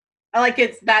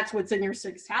 That's what's in your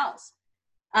 6th house.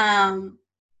 The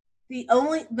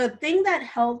thing that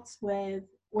helps with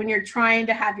when you're trying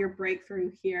to have your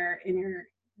breakthrough here in your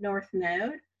North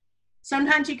Node,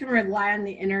 sometimes you can rely on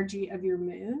the energy of your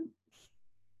moon.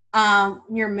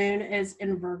 Your moon is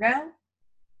in Virgo.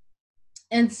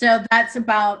 And so that's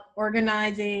about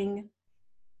organizing,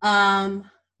 tending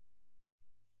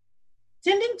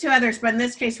to others, but in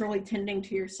this case, really tending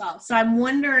to yourself. So I'm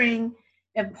wondering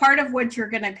if part of what you're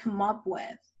going to come up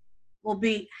with will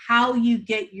be how you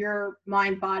get your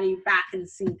mind body back in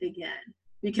sync again.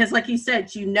 Because like you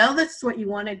said, you know this is what you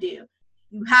want to do.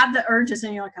 You have the urges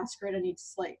and you're like, oh, screw it, I need to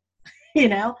sleep. You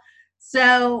know?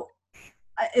 So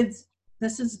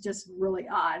this is just really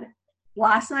odd.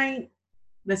 Last night,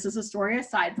 this is a story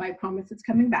aside, but I promise it's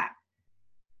coming back.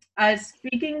 I was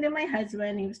speaking to my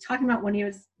husband. He was talking about when he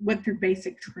went through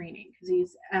basic training because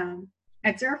he's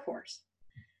ex-Air Force,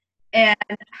 and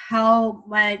how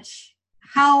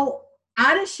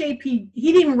out of shape he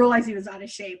didn't even realize he was out of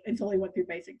shape until he went through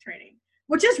basic training,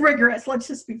 which is rigorous. Let's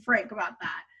just be frank about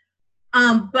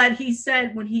that. But he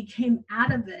said when he came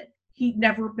out of it, he'd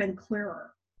never been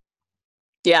clearer.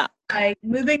 Yeah. Like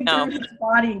moving through his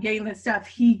body and getting this stuff,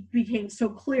 he became so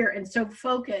clear and so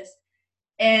focused.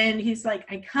 And he's like,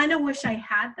 I kind of wish I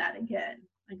had that again.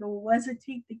 I go, well, what does it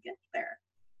take to get there?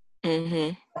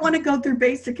 Mm-hmm. I want to go through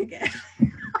basic again.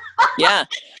 Yeah.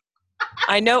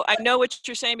 I know what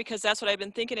you're saying, because that's what I've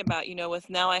been thinking about, with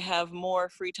now I have more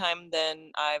free time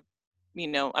than I've,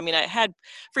 I had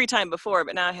free time before,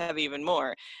 but now I have even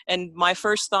more. And my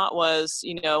first thought was,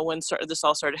 when this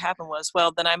all started to happen was,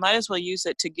 well, then I might as well use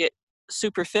it to get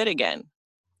super fit again,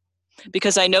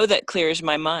 because I know that clears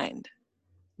my mind.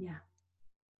 Yeah.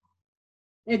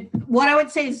 What I would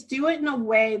say is do it in a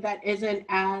way that isn't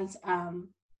as,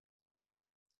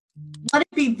 let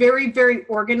it be very, very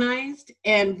organized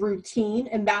and routine.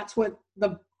 And that's what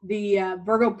the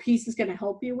Virgo piece is going to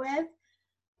help you with.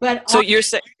 But so you're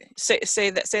say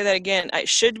that again. I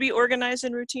should be organized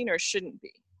and routine, or shouldn't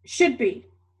be? Should be,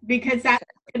 because that's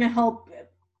going to help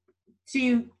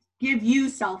to give you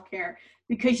self-care,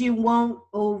 because you won't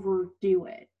overdo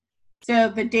it. So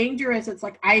the danger is, it's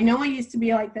like, I know I used to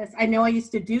be like this. I know I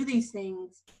used to do these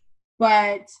things,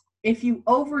 but if you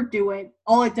overdo it,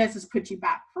 all it does is put you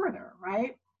back further,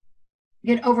 right?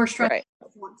 Get overstressed, right,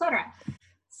 etc.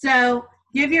 So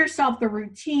give yourself the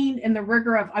routine and the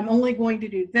rigor of, I'm only going to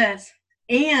do this.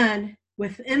 And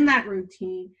within that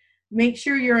routine, make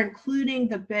sure you're including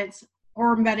the bits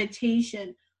or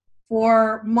meditation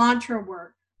for mantra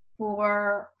work,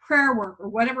 for prayer work, or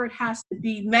whatever it has to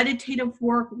be, meditative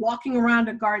work, walking around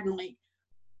a garden lake.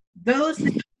 Those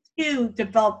things too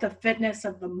develop the fitness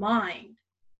of the mind.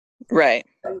 Right.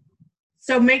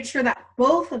 So make sure that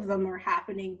both of them are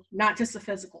happening, not just the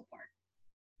physical part.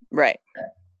 Right. Does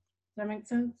that make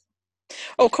sense?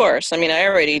 Oh, of course. I mean, I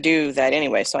already do that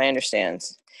anyway, so I understand.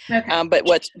 Okay. But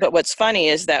what's funny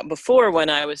is that before, when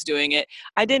I was doing it,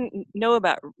 I didn't know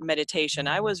about meditation.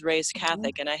 I was raised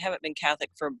Catholic, and I haven't been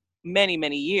Catholic for many,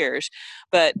 many years,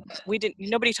 but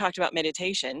nobody talked about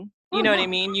meditation. You know what I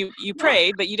mean? You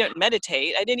prayed, but you don't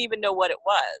meditate. I didn't even know what it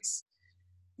was.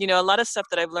 A lot of stuff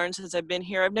that I've learned since I've been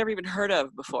here, I've never even heard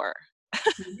of before.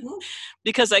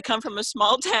 Because I come from a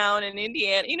small town in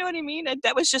Indiana, you know what I mean?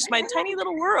 That was just my tiny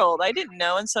little world. I didn't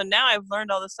know. And so now I've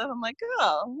learned all this stuff. I'm like,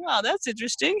 oh, wow, that's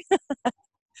interesting.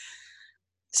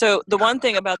 So the one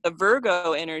thing about the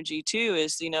Virgo energy too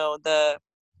is,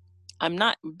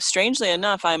 strangely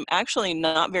enough, I'm actually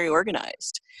not very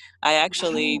organized. I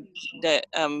actually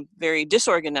very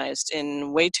disorganized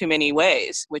in way too many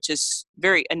ways, which is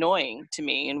very annoying to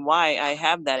me. And why I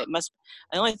have that,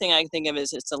 the only thing I can think of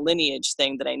is it's a lineage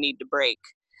thing that I need to break.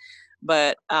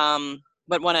 But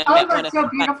when I that's so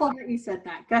beautiful that you said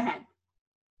that. Go ahead.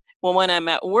 Well, when I'm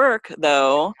at work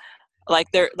though,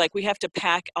 we have to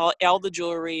pack all the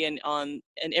jewelry and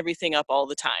everything up all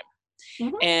the time.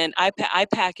 Mm-hmm. And I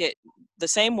pack it the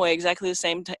same way, exactly the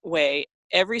same way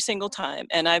every single time.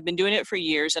 And I've been doing it for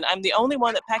years, and I'm the only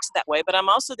one that packs it that way, but I'm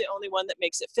also the only one that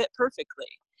makes it fit perfectly.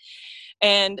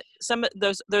 And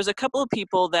there's a couple of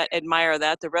people that admire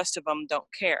that. The rest of them don't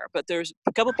care. But there's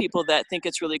a couple of people that think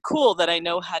it's really cool that I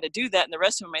know how to do that. And the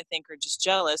rest of them, I think, are just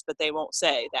jealous, but they won't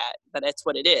say that. But that's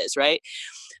what it is, right?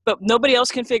 But nobody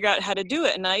else can figure out how to do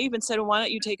it. And I even said, well, why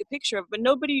don't you take a picture of it? But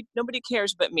nobody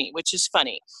cares but me, which is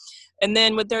funny. And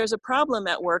then when there's a problem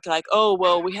at work, like, oh,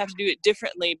 well, we have to do it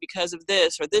differently because of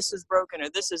this, or this is broken, or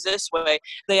this is this way,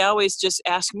 they always just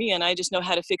ask me, and I just know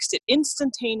how to fix it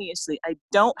instantaneously. I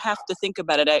don't have to think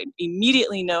about it. I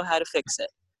immediately know how to fix it.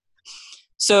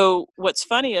 So what's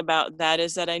funny about that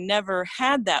is that I never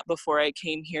had that before I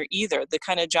came here either. The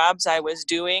kind of jobs I was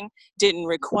doing didn't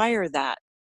require that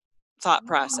thought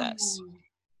process,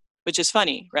 which is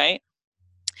funny, right?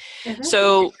 Mm-hmm.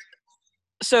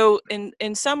 So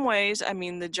in some ways, I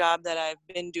mean, the job that I've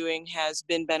been doing has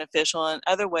been beneficial. In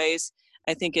other ways,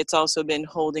 I think it's also been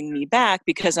holding me back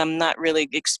because I'm not really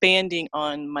expanding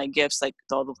on my gifts, like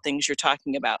all the things you're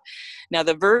talking about. Now,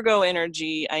 the Virgo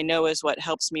energy I know is what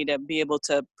helps me to be able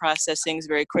to process things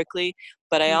very quickly.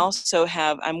 But I also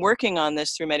have, I'm working on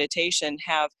this through meditation,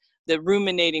 have the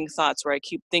ruminating thoughts where I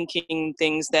keep thinking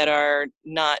things that are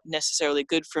not necessarily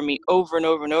good for me over and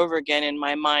over and over again, and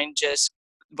my mind just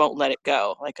won't let it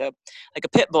go, like a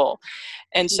pit bull.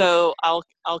 And so I'll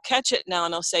catch it now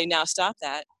and I'll say, now stop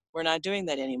that. We're not doing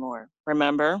that anymore.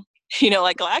 Remember?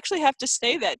 Like I'll actually have to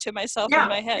say that to myself in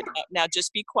my head. Now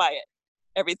just be quiet.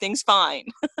 Everything's fine.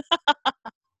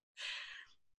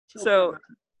 So,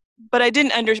 but I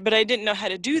didn't know how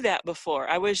to do that before.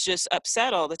 I was just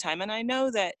upset all the time. And I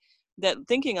know that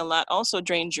thinking a lot also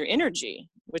drains your energy,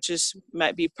 which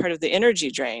might be part of the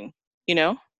energy drain,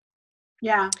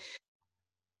 Yeah.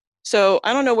 So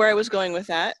I don't know where I was going with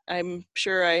that. I'm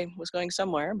sure I was going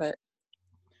somewhere, but.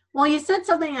 Well, you said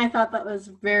something I thought that was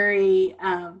very,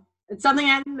 it's something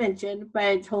I hadn't mentioned, but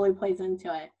it totally plays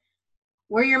into it.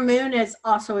 Where your moon is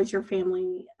also is your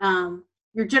family,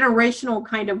 your generational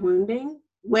kind of wounding,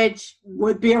 which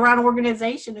would be around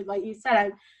organization, like you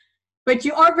said. But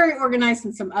you are very organized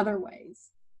in some other ways,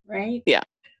 right? Yeah.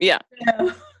 Yeah.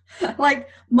 So, like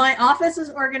my office is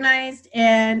organized,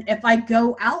 and if I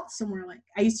go out somewhere, like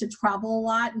I used to travel a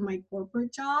lot in my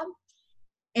corporate job,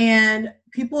 and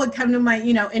people would come to my,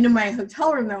 into my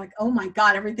hotel room. They're like, oh my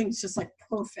God, everything's just like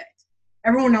perfect.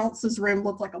 Everyone else's room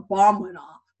looked like a bomb went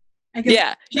off.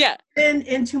 Yeah. Been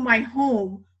into my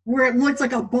home where it looks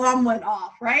like a bomb went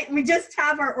off, right? We just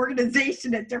have our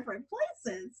organization at different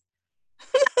places.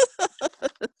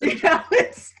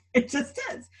 It just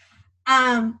is.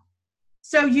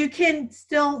 So you can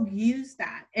still use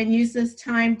that and use this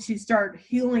time to start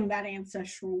healing that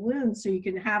ancestral wound, so you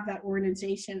can have that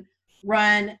organization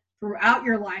run throughout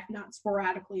your life, not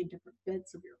sporadically in different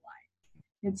bits of your life.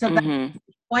 And so that's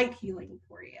quite healing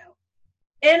for you.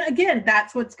 And again,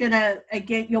 that's what's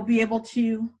you'll be able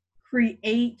to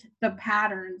create the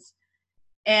patterns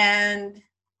and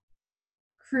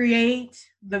create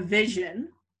the vision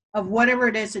of whatever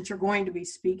it is that you're going to be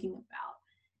speaking about.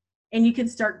 And you can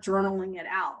start journaling it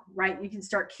out, right? You can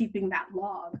start keeping that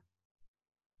log.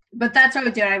 But that's what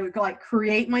I did. I would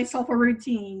create myself a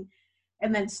routine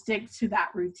and then stick to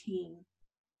that routine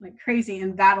like crazy.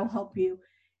 And that'll help you.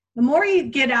 The more you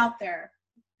get out there,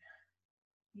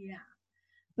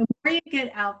 the more you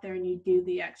get out there and you do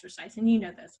the exercise, and you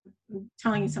know this, I'm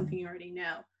telling you something you already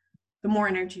know, the more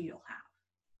energy you'll have.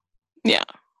 Yeah.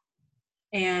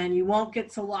 And you won't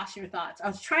get so lost in your thoughts. I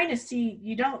was trying to see,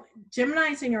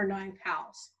 Gemini's in your ninth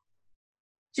house.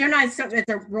 Gemini's it's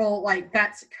a role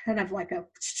that's kind of like a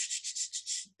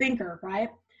thinker, right?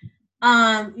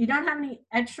 You don't have any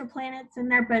extra planets in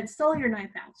there, but it's still your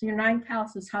ninth house. Your ninth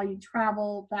house is how you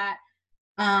travel. That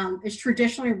is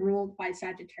traditionally ruled by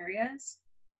Sagittarius.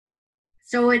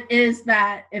 So it is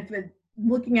that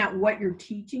looking at what you're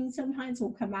teaching sometimes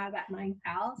will come out of that ninth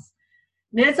house.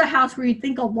 And it's a house where you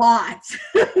think a lot.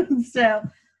 So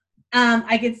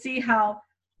I could see how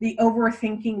the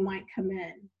overthinking might come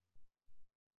in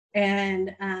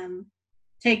and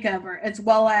take over, as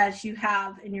well as you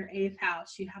have in your eighth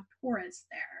house, you have Taurus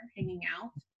there hanging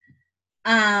out.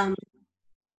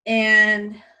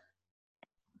 And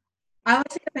I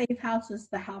would say the eighth house is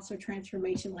the house of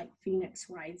transformation, like Phoenix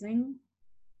rising.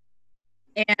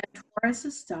 And Taurus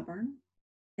is stubborn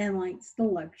and likes the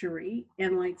luxury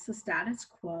and likes the status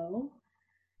quo.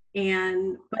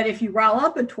 But if you rile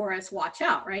up a Taurus, watch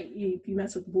out, right? If you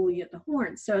mess with the bull, you get the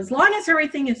horns. So as long as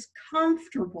everything is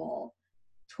comfortable,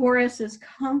 Taurus is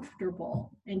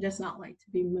comfortable and does not like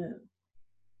to be moved.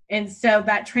 And so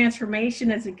that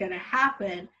transformation isn't going to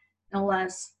happen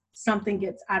unless something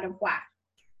gets out of whack.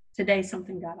 Today,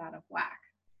 something got out of whack.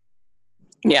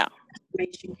 Yeah.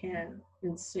 Transformation can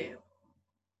ensue.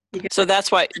 So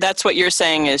that's what you're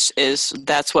saying is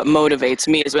that's what motivates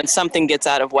me, is when something gets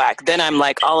out of whack. Then I'm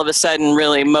like all of a sudden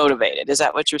really motivated. Is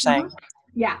that what you're saying?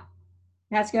 Yeah.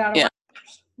 It has to get out of whack.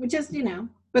 Which is,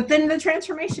 but then the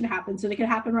transformation happens, and it can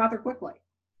happen rather quickly.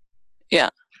 Yeah.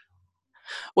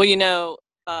 Well,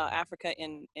 Africa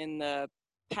in the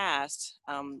past,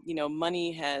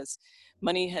 money has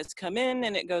come in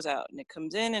and it goes out, and it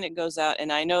comes in and it goes out.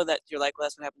 And I know that you're like, well,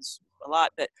 that's what happens a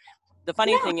lot. But the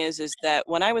funny thing is that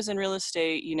when I was in real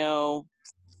estate,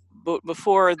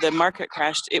 before the market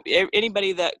crashed,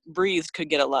 anybody that breathed could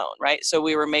get a loan, right? So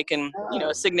we were making,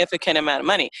 a significant amount of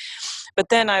money. But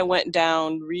then I went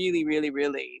down really, really,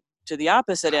 really to the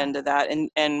opposite end of that,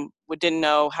 and didn't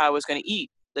know how I was going to eat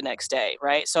the next day,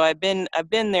 right? So I've been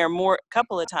there a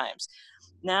couple of times.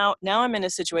 now I'm in a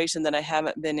situation that I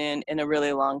haven't been in a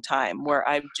really long time, where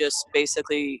I've just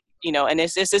basically, and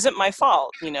this isn't my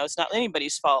fault, it's not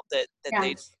anybody's fault that Yeah,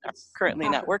 they are currently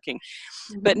not working.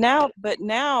 But Mhm.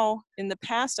 now in the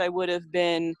past, I would have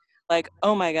been like,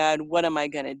 oh my God, what am I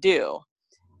going to do?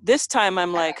 This time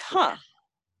I'm like,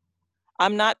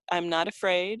 I'm not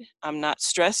afraid. I'm not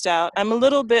stressed out. I'm a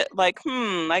little bit like,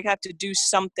 I have to do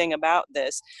something about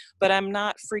this, but I'm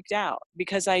not freaked out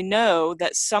because I know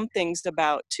that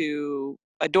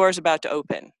a door's about to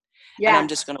open, and I'm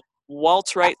just Yes. going to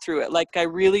waltz right through it. Like, I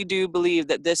really do believe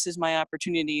that this is my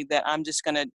opportunity, that I'm just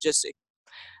going to just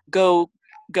go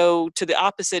to the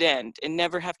opposite end and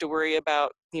never have to worry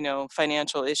about,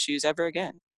 financial issues ever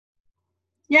again.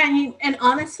 Yeah, and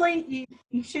honestly,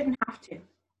 you shouldn't have to.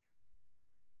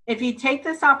 If you take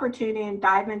this opportunity and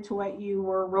dive into what you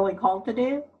were really called to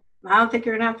do, I don't think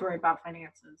you're gonna have to worry about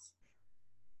finances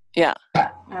Yeah.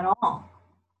 at all.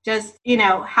 Just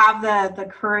have the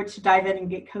courage to dive in and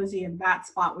get cozy in that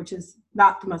spot, which is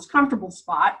not the most comfortable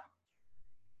spot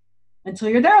until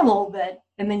you're there a little bit,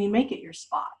 and then you make it your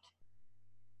spot.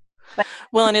 But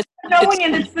Well, and knowing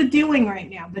it's the doing right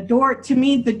now. The door, to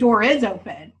me, the door is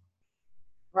open,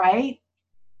 right?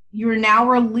 You're now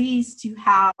released to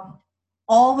have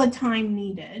all the time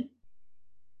needed,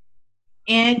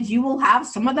 and you will have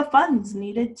some of the funds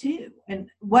needed too, and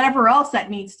whatever else that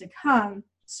needs to come,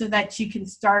 so that you can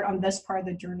start on this part of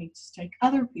the journey to take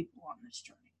other people on this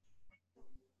journey.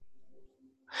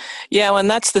 Yeah, and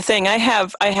that's the thing. I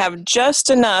have just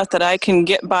enough that I can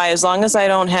get by, as long as I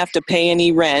don't have to pay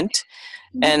any rent,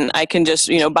 and I can just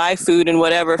buy food and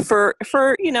whatever for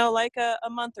like a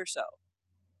month or so.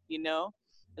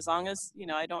 As long as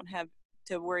I don't have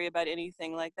to worry about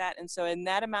anything like that. And so in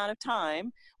that amount of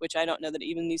time, which I don't know that it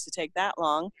even needs to take that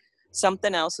long,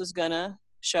 something else is gonna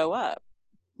show up.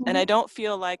 And I don't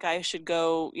feel like I should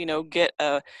go get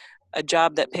a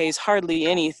job that pays hardly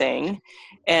anything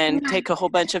and take a whole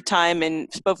bunch of time and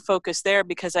focus there,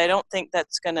 because I don't think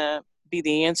that's gonna be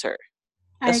the answer.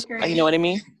 I agree. You know what I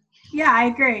mean? Yeah, I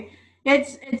agree.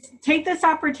 It's take this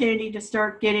opportunity to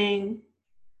start getting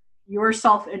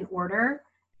yourself in order.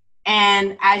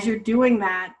 And as you're doing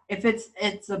that, if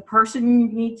it's a person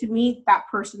you need to meet, that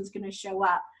person's going to show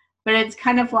up. But it's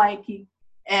kind of like you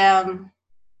know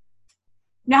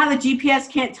how the GPS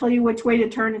can't tell you which way to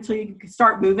turn until you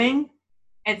start moving.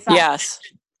 It's like, yes,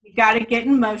 you got to get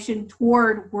in motion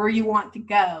toward where you want to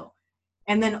go,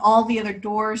 and then all the other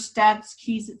doors, steps,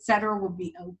 keys, etc., will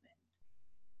be open,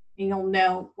 and you'll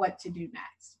know what to do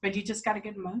next. But you just got to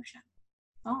get in motion.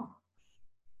 Oh.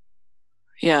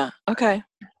 Yeah. Okay.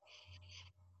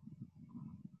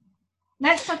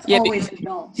 Next step's always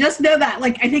revealed. Just know that.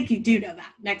 Like, I think you do know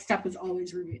that. Next step is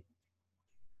always revealed.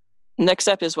 Next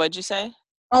step is, what'd you say?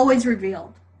 Always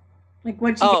revealed. Like,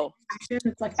 once you get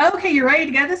action, it's like, oh, okay, you're ready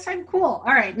to go this time? Cool.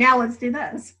 All right, now let's do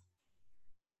this.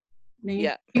 And then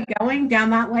you keep going down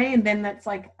that way, and then that's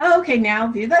like, oh, okay, now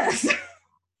do this.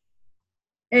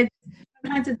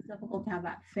 Sometimes it's difficult to have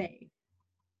that faith.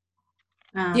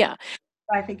 But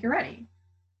I think you're ready.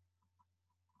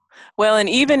 Well, and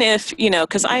even if,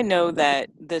 because I know that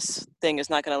this thing is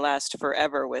not going to last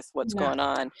forever with what's going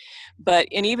on,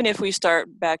 and even if we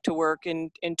start back to work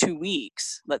in 2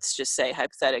 weeks, let's just say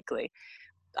hypothetically,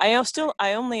 I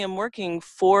only am working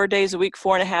 4 days a week,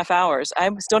 4.5 hours. I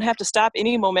don't have to stop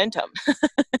any momentum.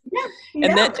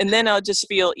 And then I'll just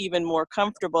feel even more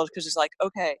comfortable, because it's like,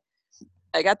 okay,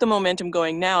 I got the momentum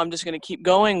going now. I'm just going to keep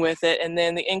going with it, and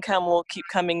then the income will keep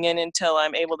coming in until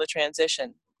I'm able to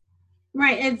transition.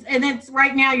 Right. It's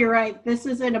right now, you're right. This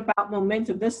isn't about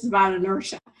momentum. This is about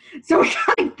inertia. So we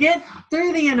got to get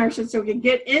through the inertia so we can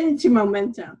get into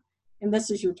momentum. And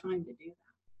this is your time to do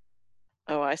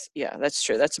that. Oh, yeah, that's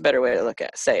true. That's a better way to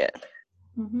say it.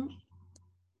 Mm-hmm.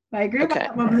 I agree about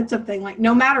that momentum thing. Like,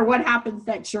 no matter what happens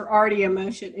next, you're already in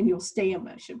motion, and you'll stay in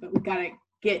motion, but we got to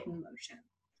get in motion.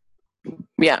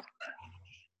 Yeah.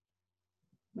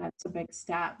 That's a big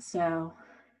step. So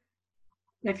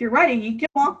if you're ready, you can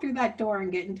walk through that door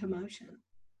and get into motion.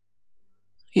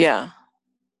 Yeah.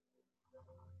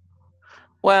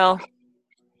 Well,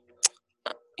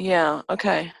 yeah.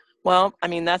 Okay. Well, I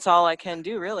mean, that's all I can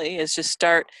do really, is just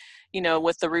start,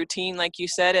 with the routine, like you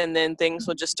said, and then things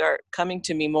will just start coming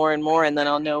to me more and more, and then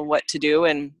I'll know what to do,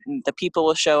 and the people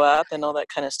will show up and all that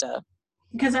kind of stuff.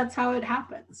 Because that's how it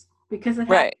happens.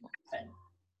 Right.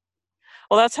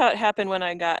 Well, that's how it happened when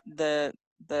I got the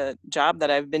job that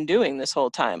I've been doing this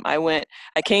whole time. I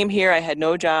came here, I had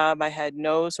no job, I had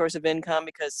no source of income,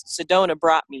 because Sedona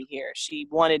brought me here. She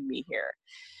wanted me here.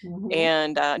 Mm-hmm.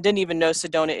 And didn't even know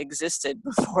Sedona existed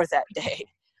before that day.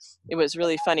 It was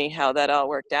really funny how that all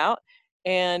worked out.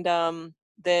 And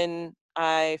then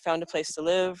I found a place to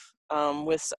live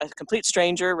with a complete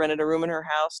stranger, rented a room in her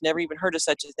house, never even heard of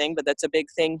such a thing, but that's a big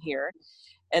thing here.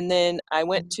 And then I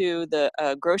went to the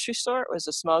grocery store. It was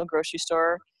a small grocery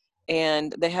store,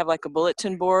 and they have like a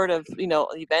bulletin board of,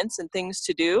 events and things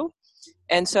to do.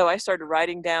 And so I started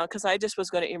writing down because I just was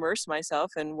going to immerse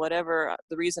myself in whatever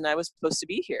the reason I was supposed to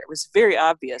be here. It was very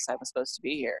obvious I was supposed to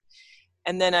be here.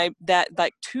 And then that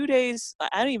like 2 days,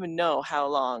 I don't even know how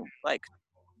long, like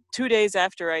 2 days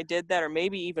after I did that, or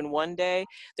maybe even one day,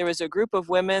 there was a group of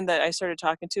women that I started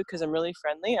talking to because I'm really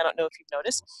friendly. I don't know if you've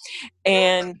noticed.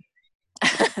 And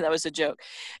that was a joke.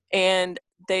 And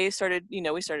they started,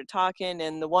 we started talking,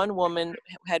 and the one woman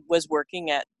was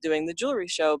working at doing the jewelry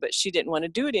show, but she didn't want to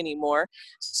do it anymore.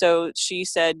 So she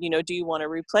said, do you want to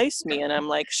replace me? And I'm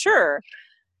like, sure.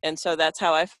 And so that's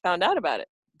how I found out about it,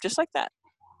 just like that.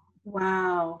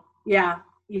 Wow. Yeah.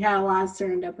 You had a lot of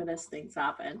serendipitous things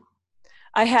happen.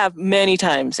 I have many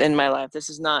times in my life.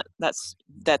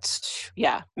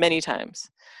 Yeah, many times.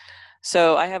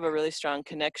 So I have a really strong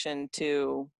connection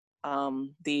to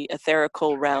the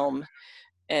etherical realm.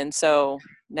 And so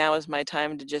now is my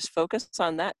time to just focus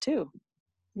on that too.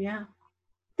 Yeah.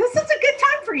 This is a good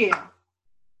time for you.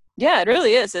 Yeah, it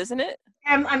really is, isn't it?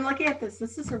 I'm looking at this.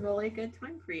 This is a really good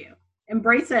time for you.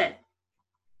 Embrace it.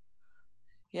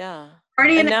 Yeah.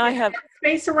 Already and in now a I have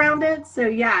space around it. So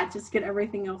yeah, just get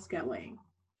everything else going.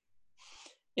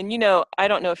 And I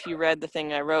don't know if you read the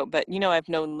thing I wrote, but I've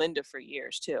known Linda for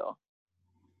years too.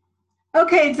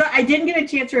 Okay, so I didn't get a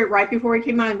chance to read it right before we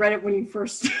came on. I read it when you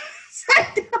first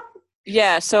signed up.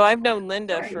 Yeah, so I've known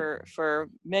Linda for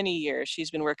many years. She's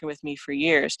been working with me for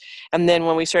years. And then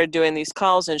when we started doing these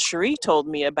calls, and Cherie told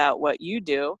me about what you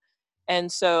do. And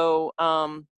so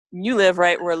you live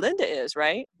right where Linda is,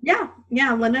 right? Yeah.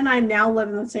 Linda and I now live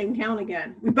in the same town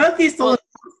again. We both used to live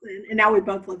in Austin, and now we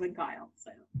both live in Kyle.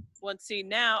 So. Well, see,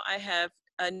 now I have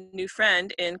a new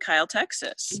friend in Kyle,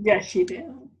 Texas. Yes, you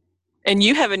do. And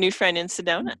you have a new friend in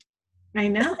Sedona. I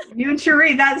know. You and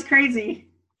Cherie, that's crazy.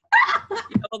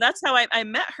 Well, that's how I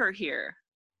met her here.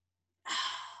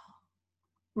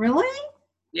 Really?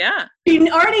 Yeah. You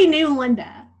already knew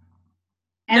Linda.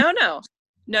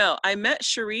 No. I met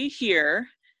Cherie here,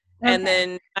 okay. And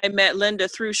then I met Linda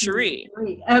through Cherie.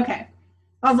 Okay.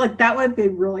 I was like, that would be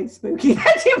really spooky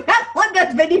that you met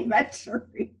Linda, then you met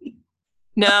Cherie.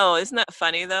 No, isn't that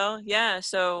funny though? Yeah.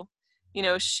 So,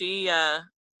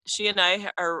 she and I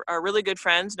are really good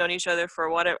friends, known each other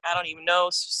for I don't even know,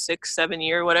 6-7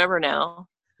 years, whatever now.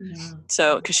 Yeah.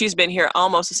 So, because she's been here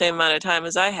almost the same amount of time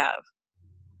as I have.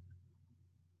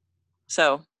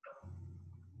 So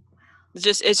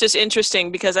it's just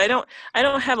interesting because I don't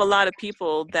have a lot of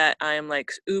people that I'm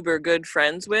like uber good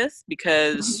friends with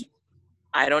because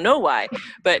I don't know why.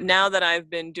 But now that I've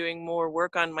been doing more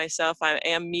work on myself, I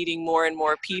am meeting more and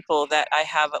more people that I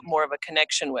have more of a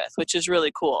connection with, which is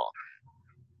really cool.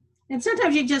 And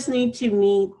sometimes you just need to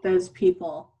meet those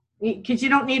people because you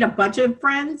don't need a bunch of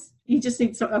friends. You just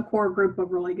need a core group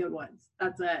of really good ones.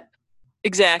 That's it.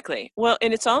 Exactly. Well,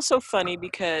 and it's also funny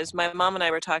because my mom and I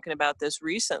were talking about this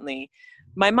recently.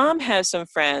 My mom has some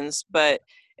friends,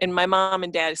 and my mom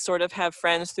and dad sort of have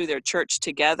friends through their church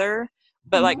together.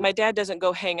 But like my dad doesn't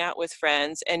go hang out with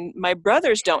friends, and my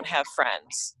brothers don't have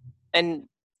friends and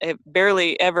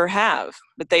barely ever have,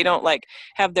 but they don't like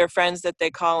have their friends that they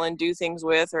call and do things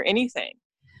with or anything.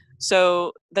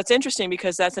 So that's interesting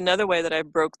because that's another way that I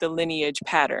broke the lineage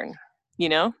pattern,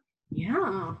 Yeah.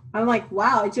 I'm like,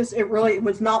 wow, it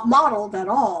was not modeled at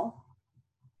all.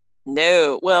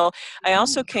 No. Well, I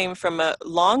also came from a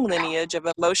long lineage of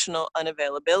emotional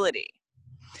unavailability,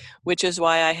 which is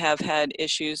why I have had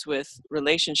issues with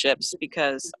relationships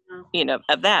because,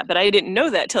 of that. But I didn't know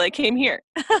that till I came here.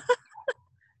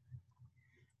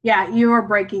 Yeah, you are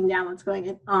breaking down what's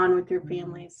going on with your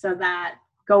family so that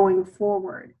going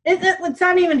forward, it's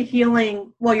not even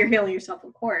healing. Well, you're healing yourself,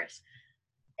 of course,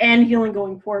 and healing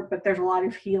going forward, but there's a lot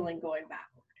of healing going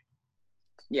backward.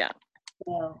 Yeah.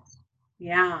 So,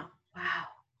 yeah. Wow.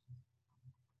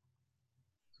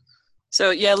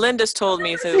 So yeah, Linda's told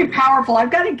me. It's pretty powerful.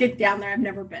 I've got to get down there. I've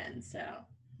never been. So.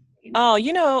 Oh,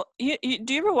 do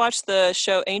you ever watch the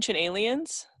show Ancient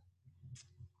Aliens?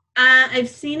 I've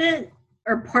seen it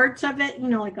or parts of it,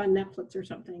 like on Netflix or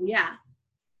something. Yeah.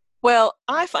 Well,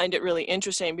 I find it really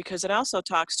interesting because it also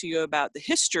talks to you about the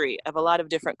history of a lot of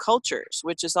different cultures,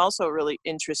 which is also really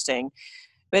interesting.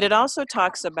 But it also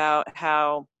talks about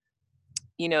how,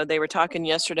 they were talking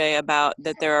yesterday about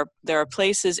that there are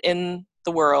places in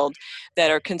the world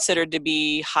that are considered to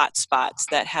be hot spots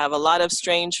that have a lot of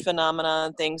strange phenomena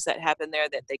and things that happen there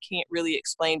that they can't really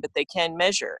explain, but they can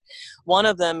measure. One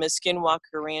of them is Skinwalker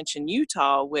Ranch in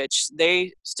Utah, which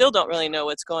they still don't really know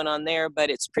what's going on there, but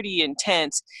it's pretty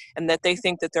intense, and that they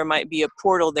think that there might be a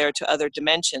portal there to other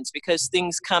dimensions because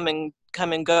things come and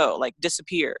go, like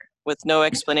disappear with no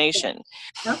explanation.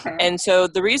 Okay. And so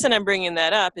the reason I'm bringing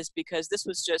that up is because this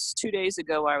was just 2 days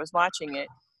ago I was watching it,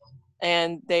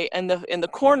 and they in the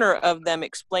corner of them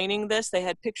explaining this, they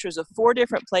had pictures of 4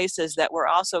 different places that were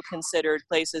also considered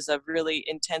places of really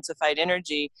intensified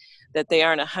energy that they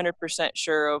aren't 100%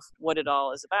 sure of what it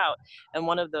all is about. And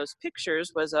one of those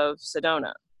pictures was of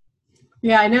Sedona.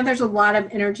 Yeah, I know there's a lot of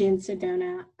energy in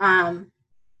Sedona.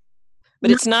 But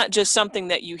it's not just something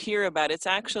that you hear about. It's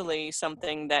actually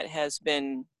something that has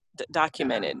been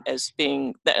documented as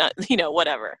being,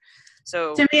 whatever.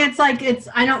 So to me, I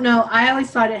don't know. I always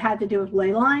thought it had to do with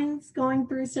ley lines going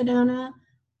through Sedona.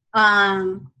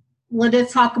 Let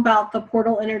us talk about the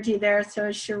portal energy there. So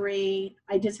is Cherie.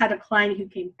 I just had a client who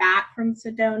came back from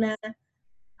Sedona.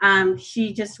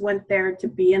 She just went there to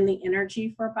be in the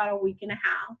energy for about a week and a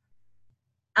half.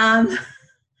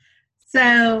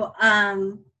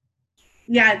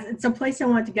 Yeah, it's a place I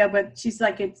want to go, but she's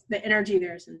like, the energy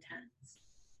there is intense.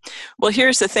 Well,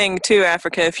 here's the thing too,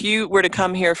 Africa, if you were to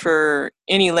come here for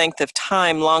any length of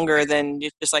time longer than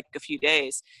just like a few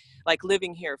days, like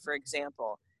living here, for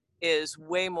example, is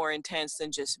way more intense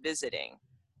than just visiting.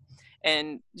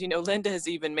 And, Linda has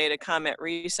even made a comment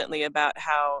recently about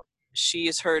how she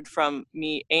has heard from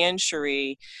me and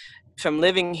Cherie from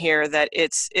living here that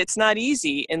it's not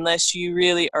easy unless you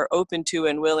really are open to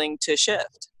and willing to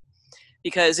shift.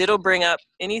 Because it'll bring up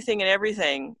anything and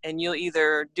everything, and you'll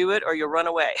either do it or you'll run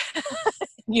away.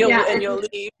 You'll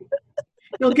leave.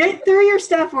 You'll get through your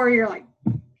stuff, or you're like,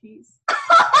 peace.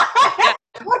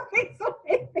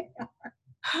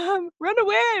 Run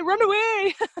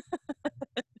away.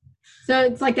 So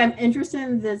it's like I'm interested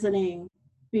in visiting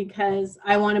because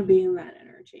I want to be in that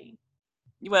energy.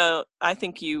 Well, I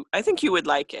think you would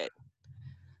like it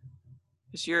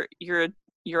because you're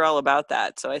all about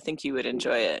that. So I think you would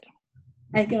enjoy it.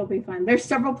 I think it'll be fun. There's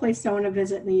several places I want to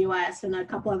visit in the U.S. and a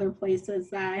couple other places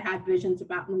that I had visions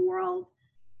about in the world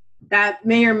that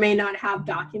may or may not have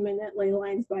documented ley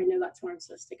lines, but I know that's where I'm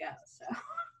supposed to go. So,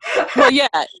 well, yeah,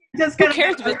 just who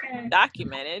cares if it's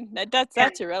documented?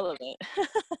 That's irrelevant.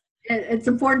 It's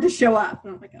important to show up.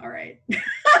 And I'm like, all right.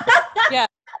 Yeah.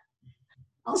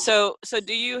 So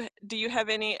do you have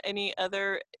any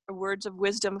other words of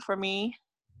wisdom for me?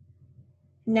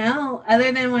 No,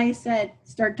 other than what I said,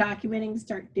 start documenting,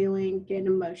 start doing, get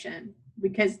in motion,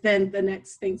 because then the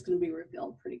next thing's going to be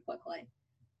revealed pretty quickly.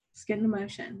 Just get in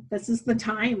motion. This is the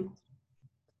time.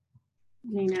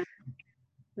 Nina,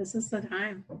 this is the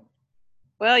time.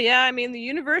 Well, yeah, I mean, the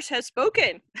universe has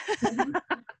spoken. Like,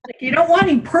 you don't want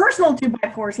any personal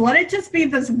 2x4s. Let it just be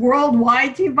this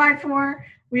worldwide 2x4.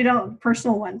 We don't,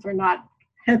 personal ones are not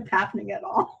happening at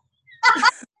all.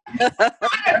 I've had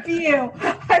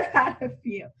a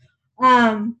few.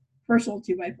 Personal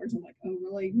 2x4s. I'm like, oh,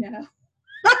 really? No.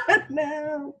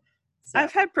 No. So,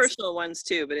 I've had personal ones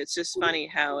too, but it's just funny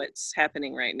how it's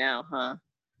happening right now, huh?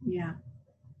 Yeah.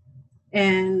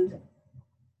 And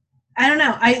I don't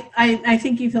know. I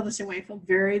think you feel the same way. I feel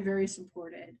very, very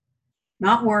supported.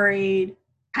 Not worried.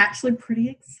 Actually pretty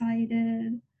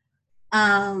excited.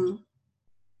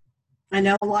 I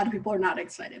know a lot of people are not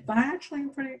excited, but I actually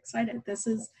am pretty excited.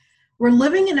 We're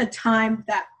living in a time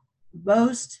that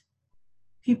most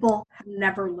people have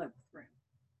never lived through.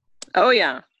 Oh,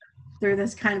 yeah. Through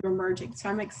this kind of emerging. So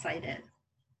I'm excited.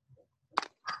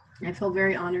 I feel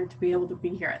very honored to be able to be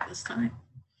here at this time.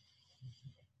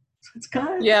 So it's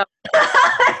good. Yeah.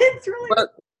 It's really good.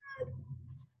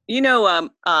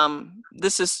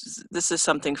 This is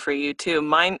something for you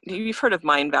too. You've heard of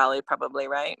Mind Valley probably,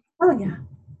 right? Oh, yeah.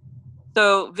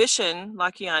 So Vishen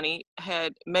Lakhiani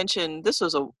had mentioned, this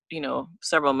was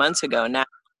several months ago now,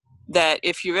 that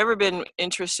if you've ever been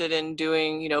interested in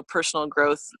doing, personal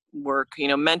growth work,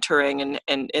 mentoring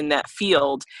and in that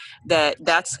field,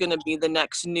 that's going to be the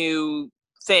next new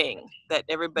thing that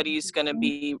everybody's going to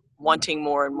be wanting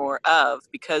more and more of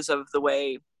because of the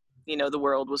way, the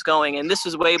world was going. And this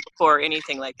was way before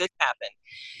anything like this happened.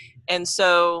 And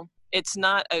so it's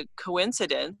not a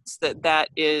coincidence that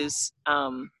is,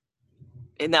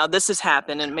 and now this has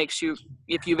happened, and it makes you,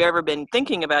 if you've ever been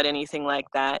thinking about anything like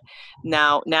that,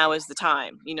 now is the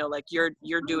time. Like you're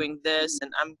doing this,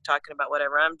 and I'm talking about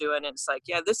whatever I'm doing, and it's like,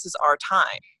 yeah, this is our time.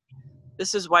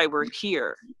 This is why we're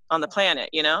here on the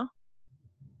planet, It's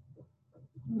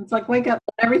like, wake up,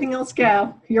 let everything else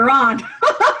go. You're on.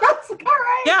 It's like, all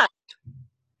right. Yeah.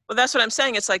 Well, that's what I'm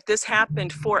saying. It's like this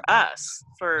happened for us,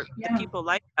 for the Yeah. people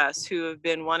like us who have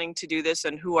been wanting to do this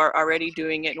and who are already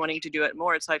doing it and wanting to do it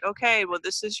more. It's like, okay, well,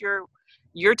 this is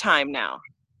your time now.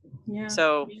 Yeah.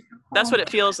 So that's what it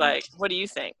feels like. What do you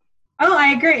think? Oh,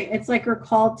 I agree. It's like we're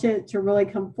called to really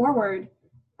come forward.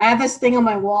 I have this thing on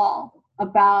my wall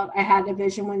about I had a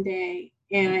vision one day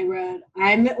and I wrote,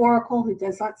 I'm the oracle who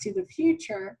does not see the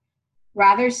future,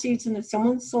 rather sees into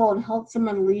someone's soul and helps them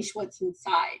unleash what's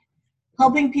inside,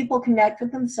 helping people connect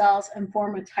with themselves and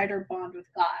form a tighter bond with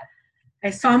God. I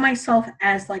saw myself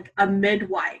as like a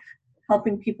midwife,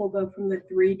 helping people go from the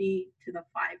 3D to the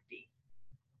 5D.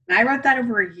 And I wrote that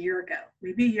over a year ago,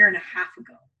 maybe a year and a half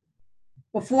ago,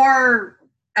 before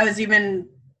I was even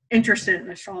interested in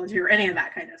astrology or any of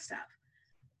that kind of stuff.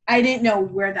 I didn't know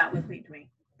where that would lead me.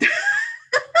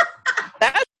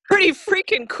 That's pretty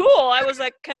freaking cool. I was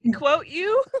like, can I quote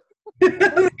you?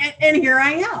 and here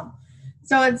I am.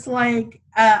 So it's like,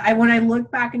 when I look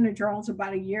back into journals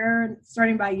about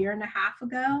starting by a year and a half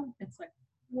ago, it's like,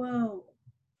 whoa.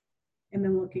 And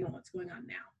then looking at what's going on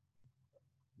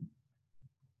now.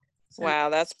 So wow,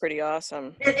 that's pretty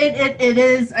awesome. It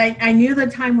is. I knew the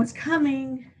time was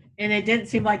coming and it didn't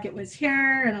seem like it was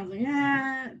here. And I was like,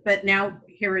 yeah, but now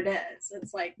here it is.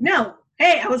 It's like, no,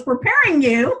 hey, I was preparing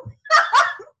you.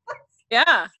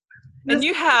 Yeah. And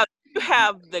you have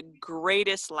the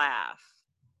greatest laugh.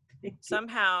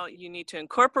 Somehow you need to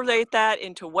incorporate that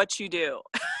into what you do.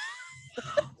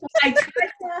 I try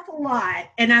to laugh a lot.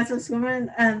 And as this woman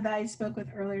that I spoke with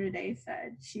earlier today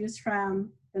said, she was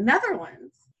from the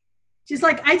Netherlands. She's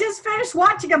like, I just finished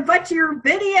watching a bunch of your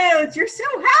videos. You're so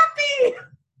happy.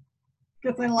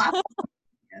 Because I laugh.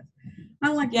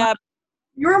 I'm like, yeah,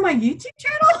 you're on my YouTube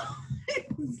channel?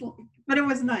 But it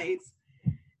was nice.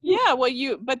 Yeah, well,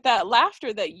 but that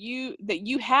laughter that you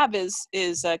have is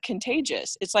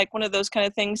contagious. It's like one of those kind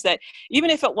of things that even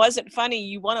if it wasn't funny,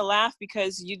 you want to laugh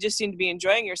because you just seem to be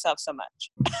enjoying yourself so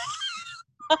much.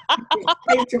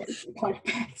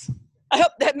 I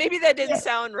hope that maybe that didn't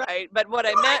sound right, but what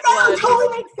I meant was it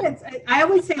totally makes sense. I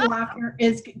always say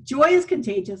joy is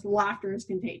contagious, laughter is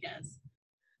contagious.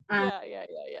 Yeah.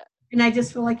 And I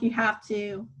just feel like you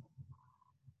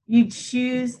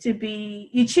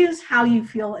choose how you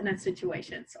feel in a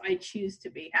situation. So I choose to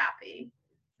be happy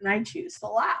and I choose to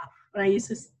laugh. And I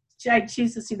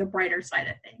choose to see the brighter side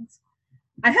of things.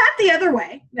 I've had the other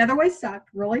way. The other way sucked,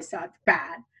 really sucked,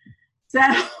 bad. So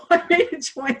I made a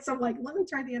choice. I'm like, let me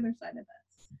try the other side of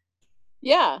this.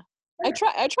 Yeah. I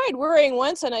tried worrying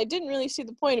once and I didn't really see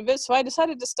the point of it, so I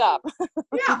decided to stop.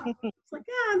 Yeah. It's like,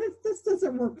 this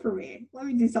doesn't work for me. Let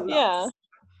me do something else.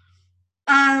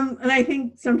 And I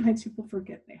think sometimes people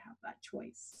forget they have that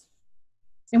choice.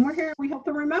 And we're here, we help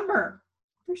them remember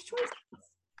there's choices.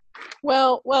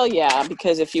 Well, yeah,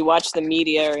 because if you watch the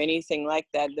media or anything like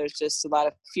that, there's just a lot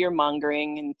of fear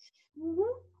mongering and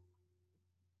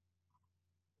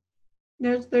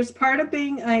There's part of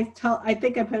being, I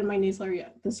think I put in my newsletter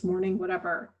this morning,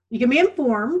 whatever. You can be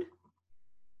informed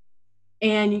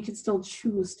and you can still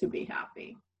choose to be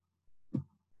happy.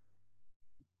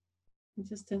 It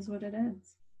just is what it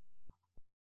is.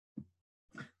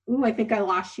 Ooh, I think I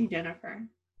lost you, Jennifer.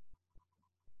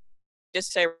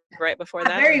 Just say right before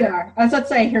that. There you are. I was about to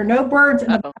say, I hear no birds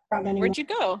in the background anymore. Where'd you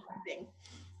go?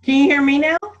 Can you hear me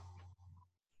now?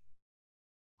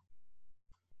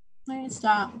 Let me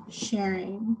stop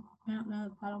sharing. I don't know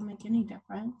if that'll make any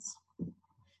difference.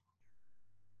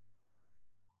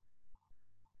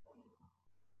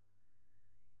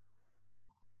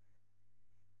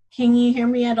 Can you hear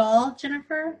me at all,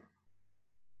 Jennifer?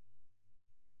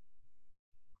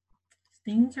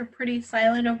 Things are pretty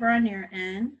silent over on your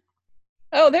end.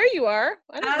 Oh, there you are.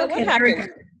 I don't know what happened.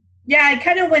 Yeah, I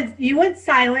kind of you went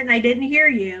silent and I didn't hear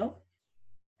you.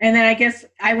 And then I guess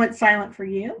I went silent for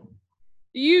you.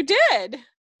 You did.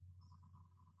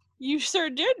 You sure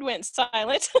did went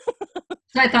silent. So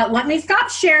I thought, let me stop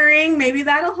sharing. Maybe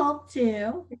that'll help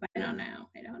too. I don't know.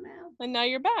 And now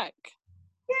you're back.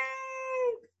 Yay!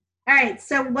 All right.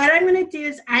 So what I'm going to do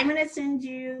is I'm going to send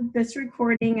you this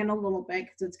recording in a little bit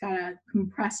because it's got to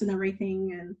compress and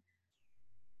everything. And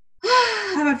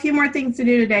I have a few more things to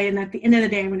do today. And at the end of the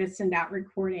day, I'm going to send out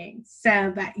recordings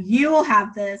so that you will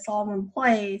have this all in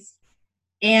place.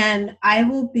 And I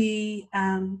will be,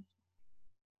 I'll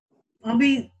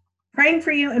be praying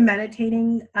for you and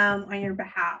meditating on your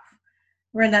behalf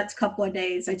for the next couple of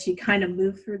days as you kind of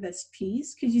move through this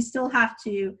piece, because you still have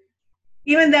to,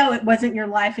 even though it wasn't your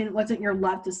life and it wasn't your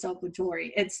love to sell with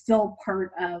jewelry, it's still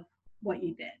part of what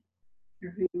you did or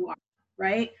who you are,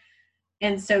 right?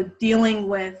 And so dealing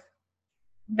with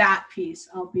that piece,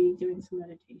 I'll be doing some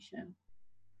meditation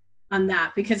on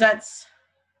that, because that's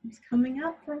It's coming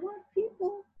up for a lot of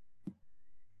people.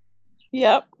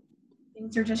 Yep.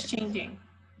 Things are just changing.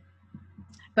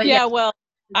 But yeah, well,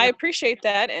 I appreciate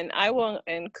that, and I will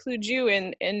include you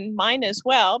in mine as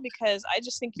well, because I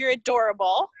just think you're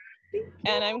adorable.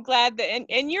 And I'm glad that,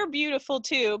 and you're beautiful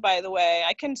too, by the way.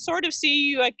 I can sort of see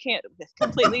you. I can't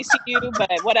completely see you,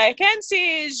 but what I can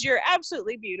see is you're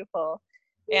absolutely beautiful.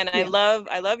 And I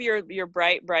love your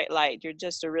bright light. You're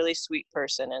just a really sweet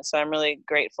person. And so I'm really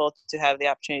grateful to have the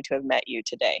opportunity to have met you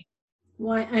today.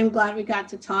 Well, I'm glad we got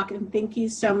to talk, and thank you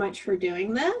so much for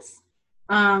doing this.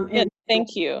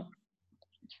 Thank you.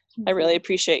 I really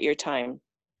appreciate your time.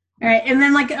 All right. And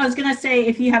then, like I was going to say,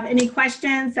 if you have any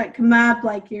questions that come up,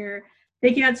 like you're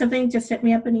thinking about something, just hit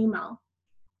me up an email.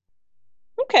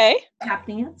 Okay.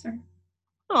 Happy to answer.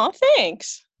 Oh,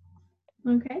 thanks.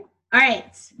 Okay. All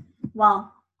right.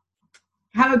 Well,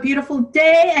 have a beautiful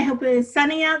day. I hope it is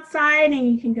sunny outside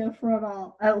and you can go for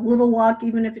a little walk,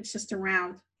 even if it's just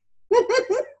around.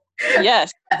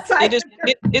 Yes,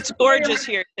 it's gorgeous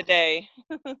here today.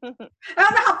 I don't know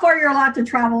how far you're allowed to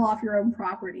travel off your own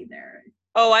property there.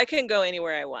 Oh, I can go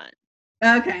anywhere I want.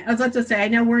 Okay, I was about to say, I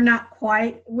know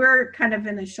we're kind of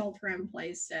in a shelter in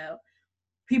place, so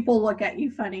people look at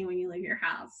you funny when you leave your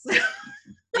house.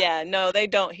 Yeah, no, they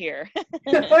don't here.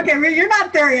 Okay, well, you're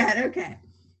not there yet. Okay.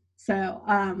 So,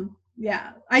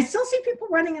 yeah, I still see people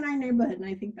running in our neighborhood, and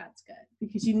I think that's good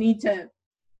because you need to,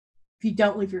 if you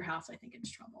don't leave your house, I think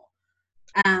it's trouble.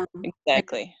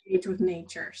 Exactly. Engage with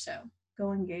nature. So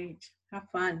go engage. Have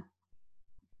fun.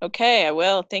 Okay, I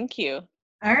will. Thank you.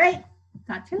 All right.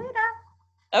 Talk to you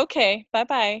later. Okay.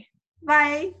 Bye-bye.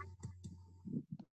 Bye.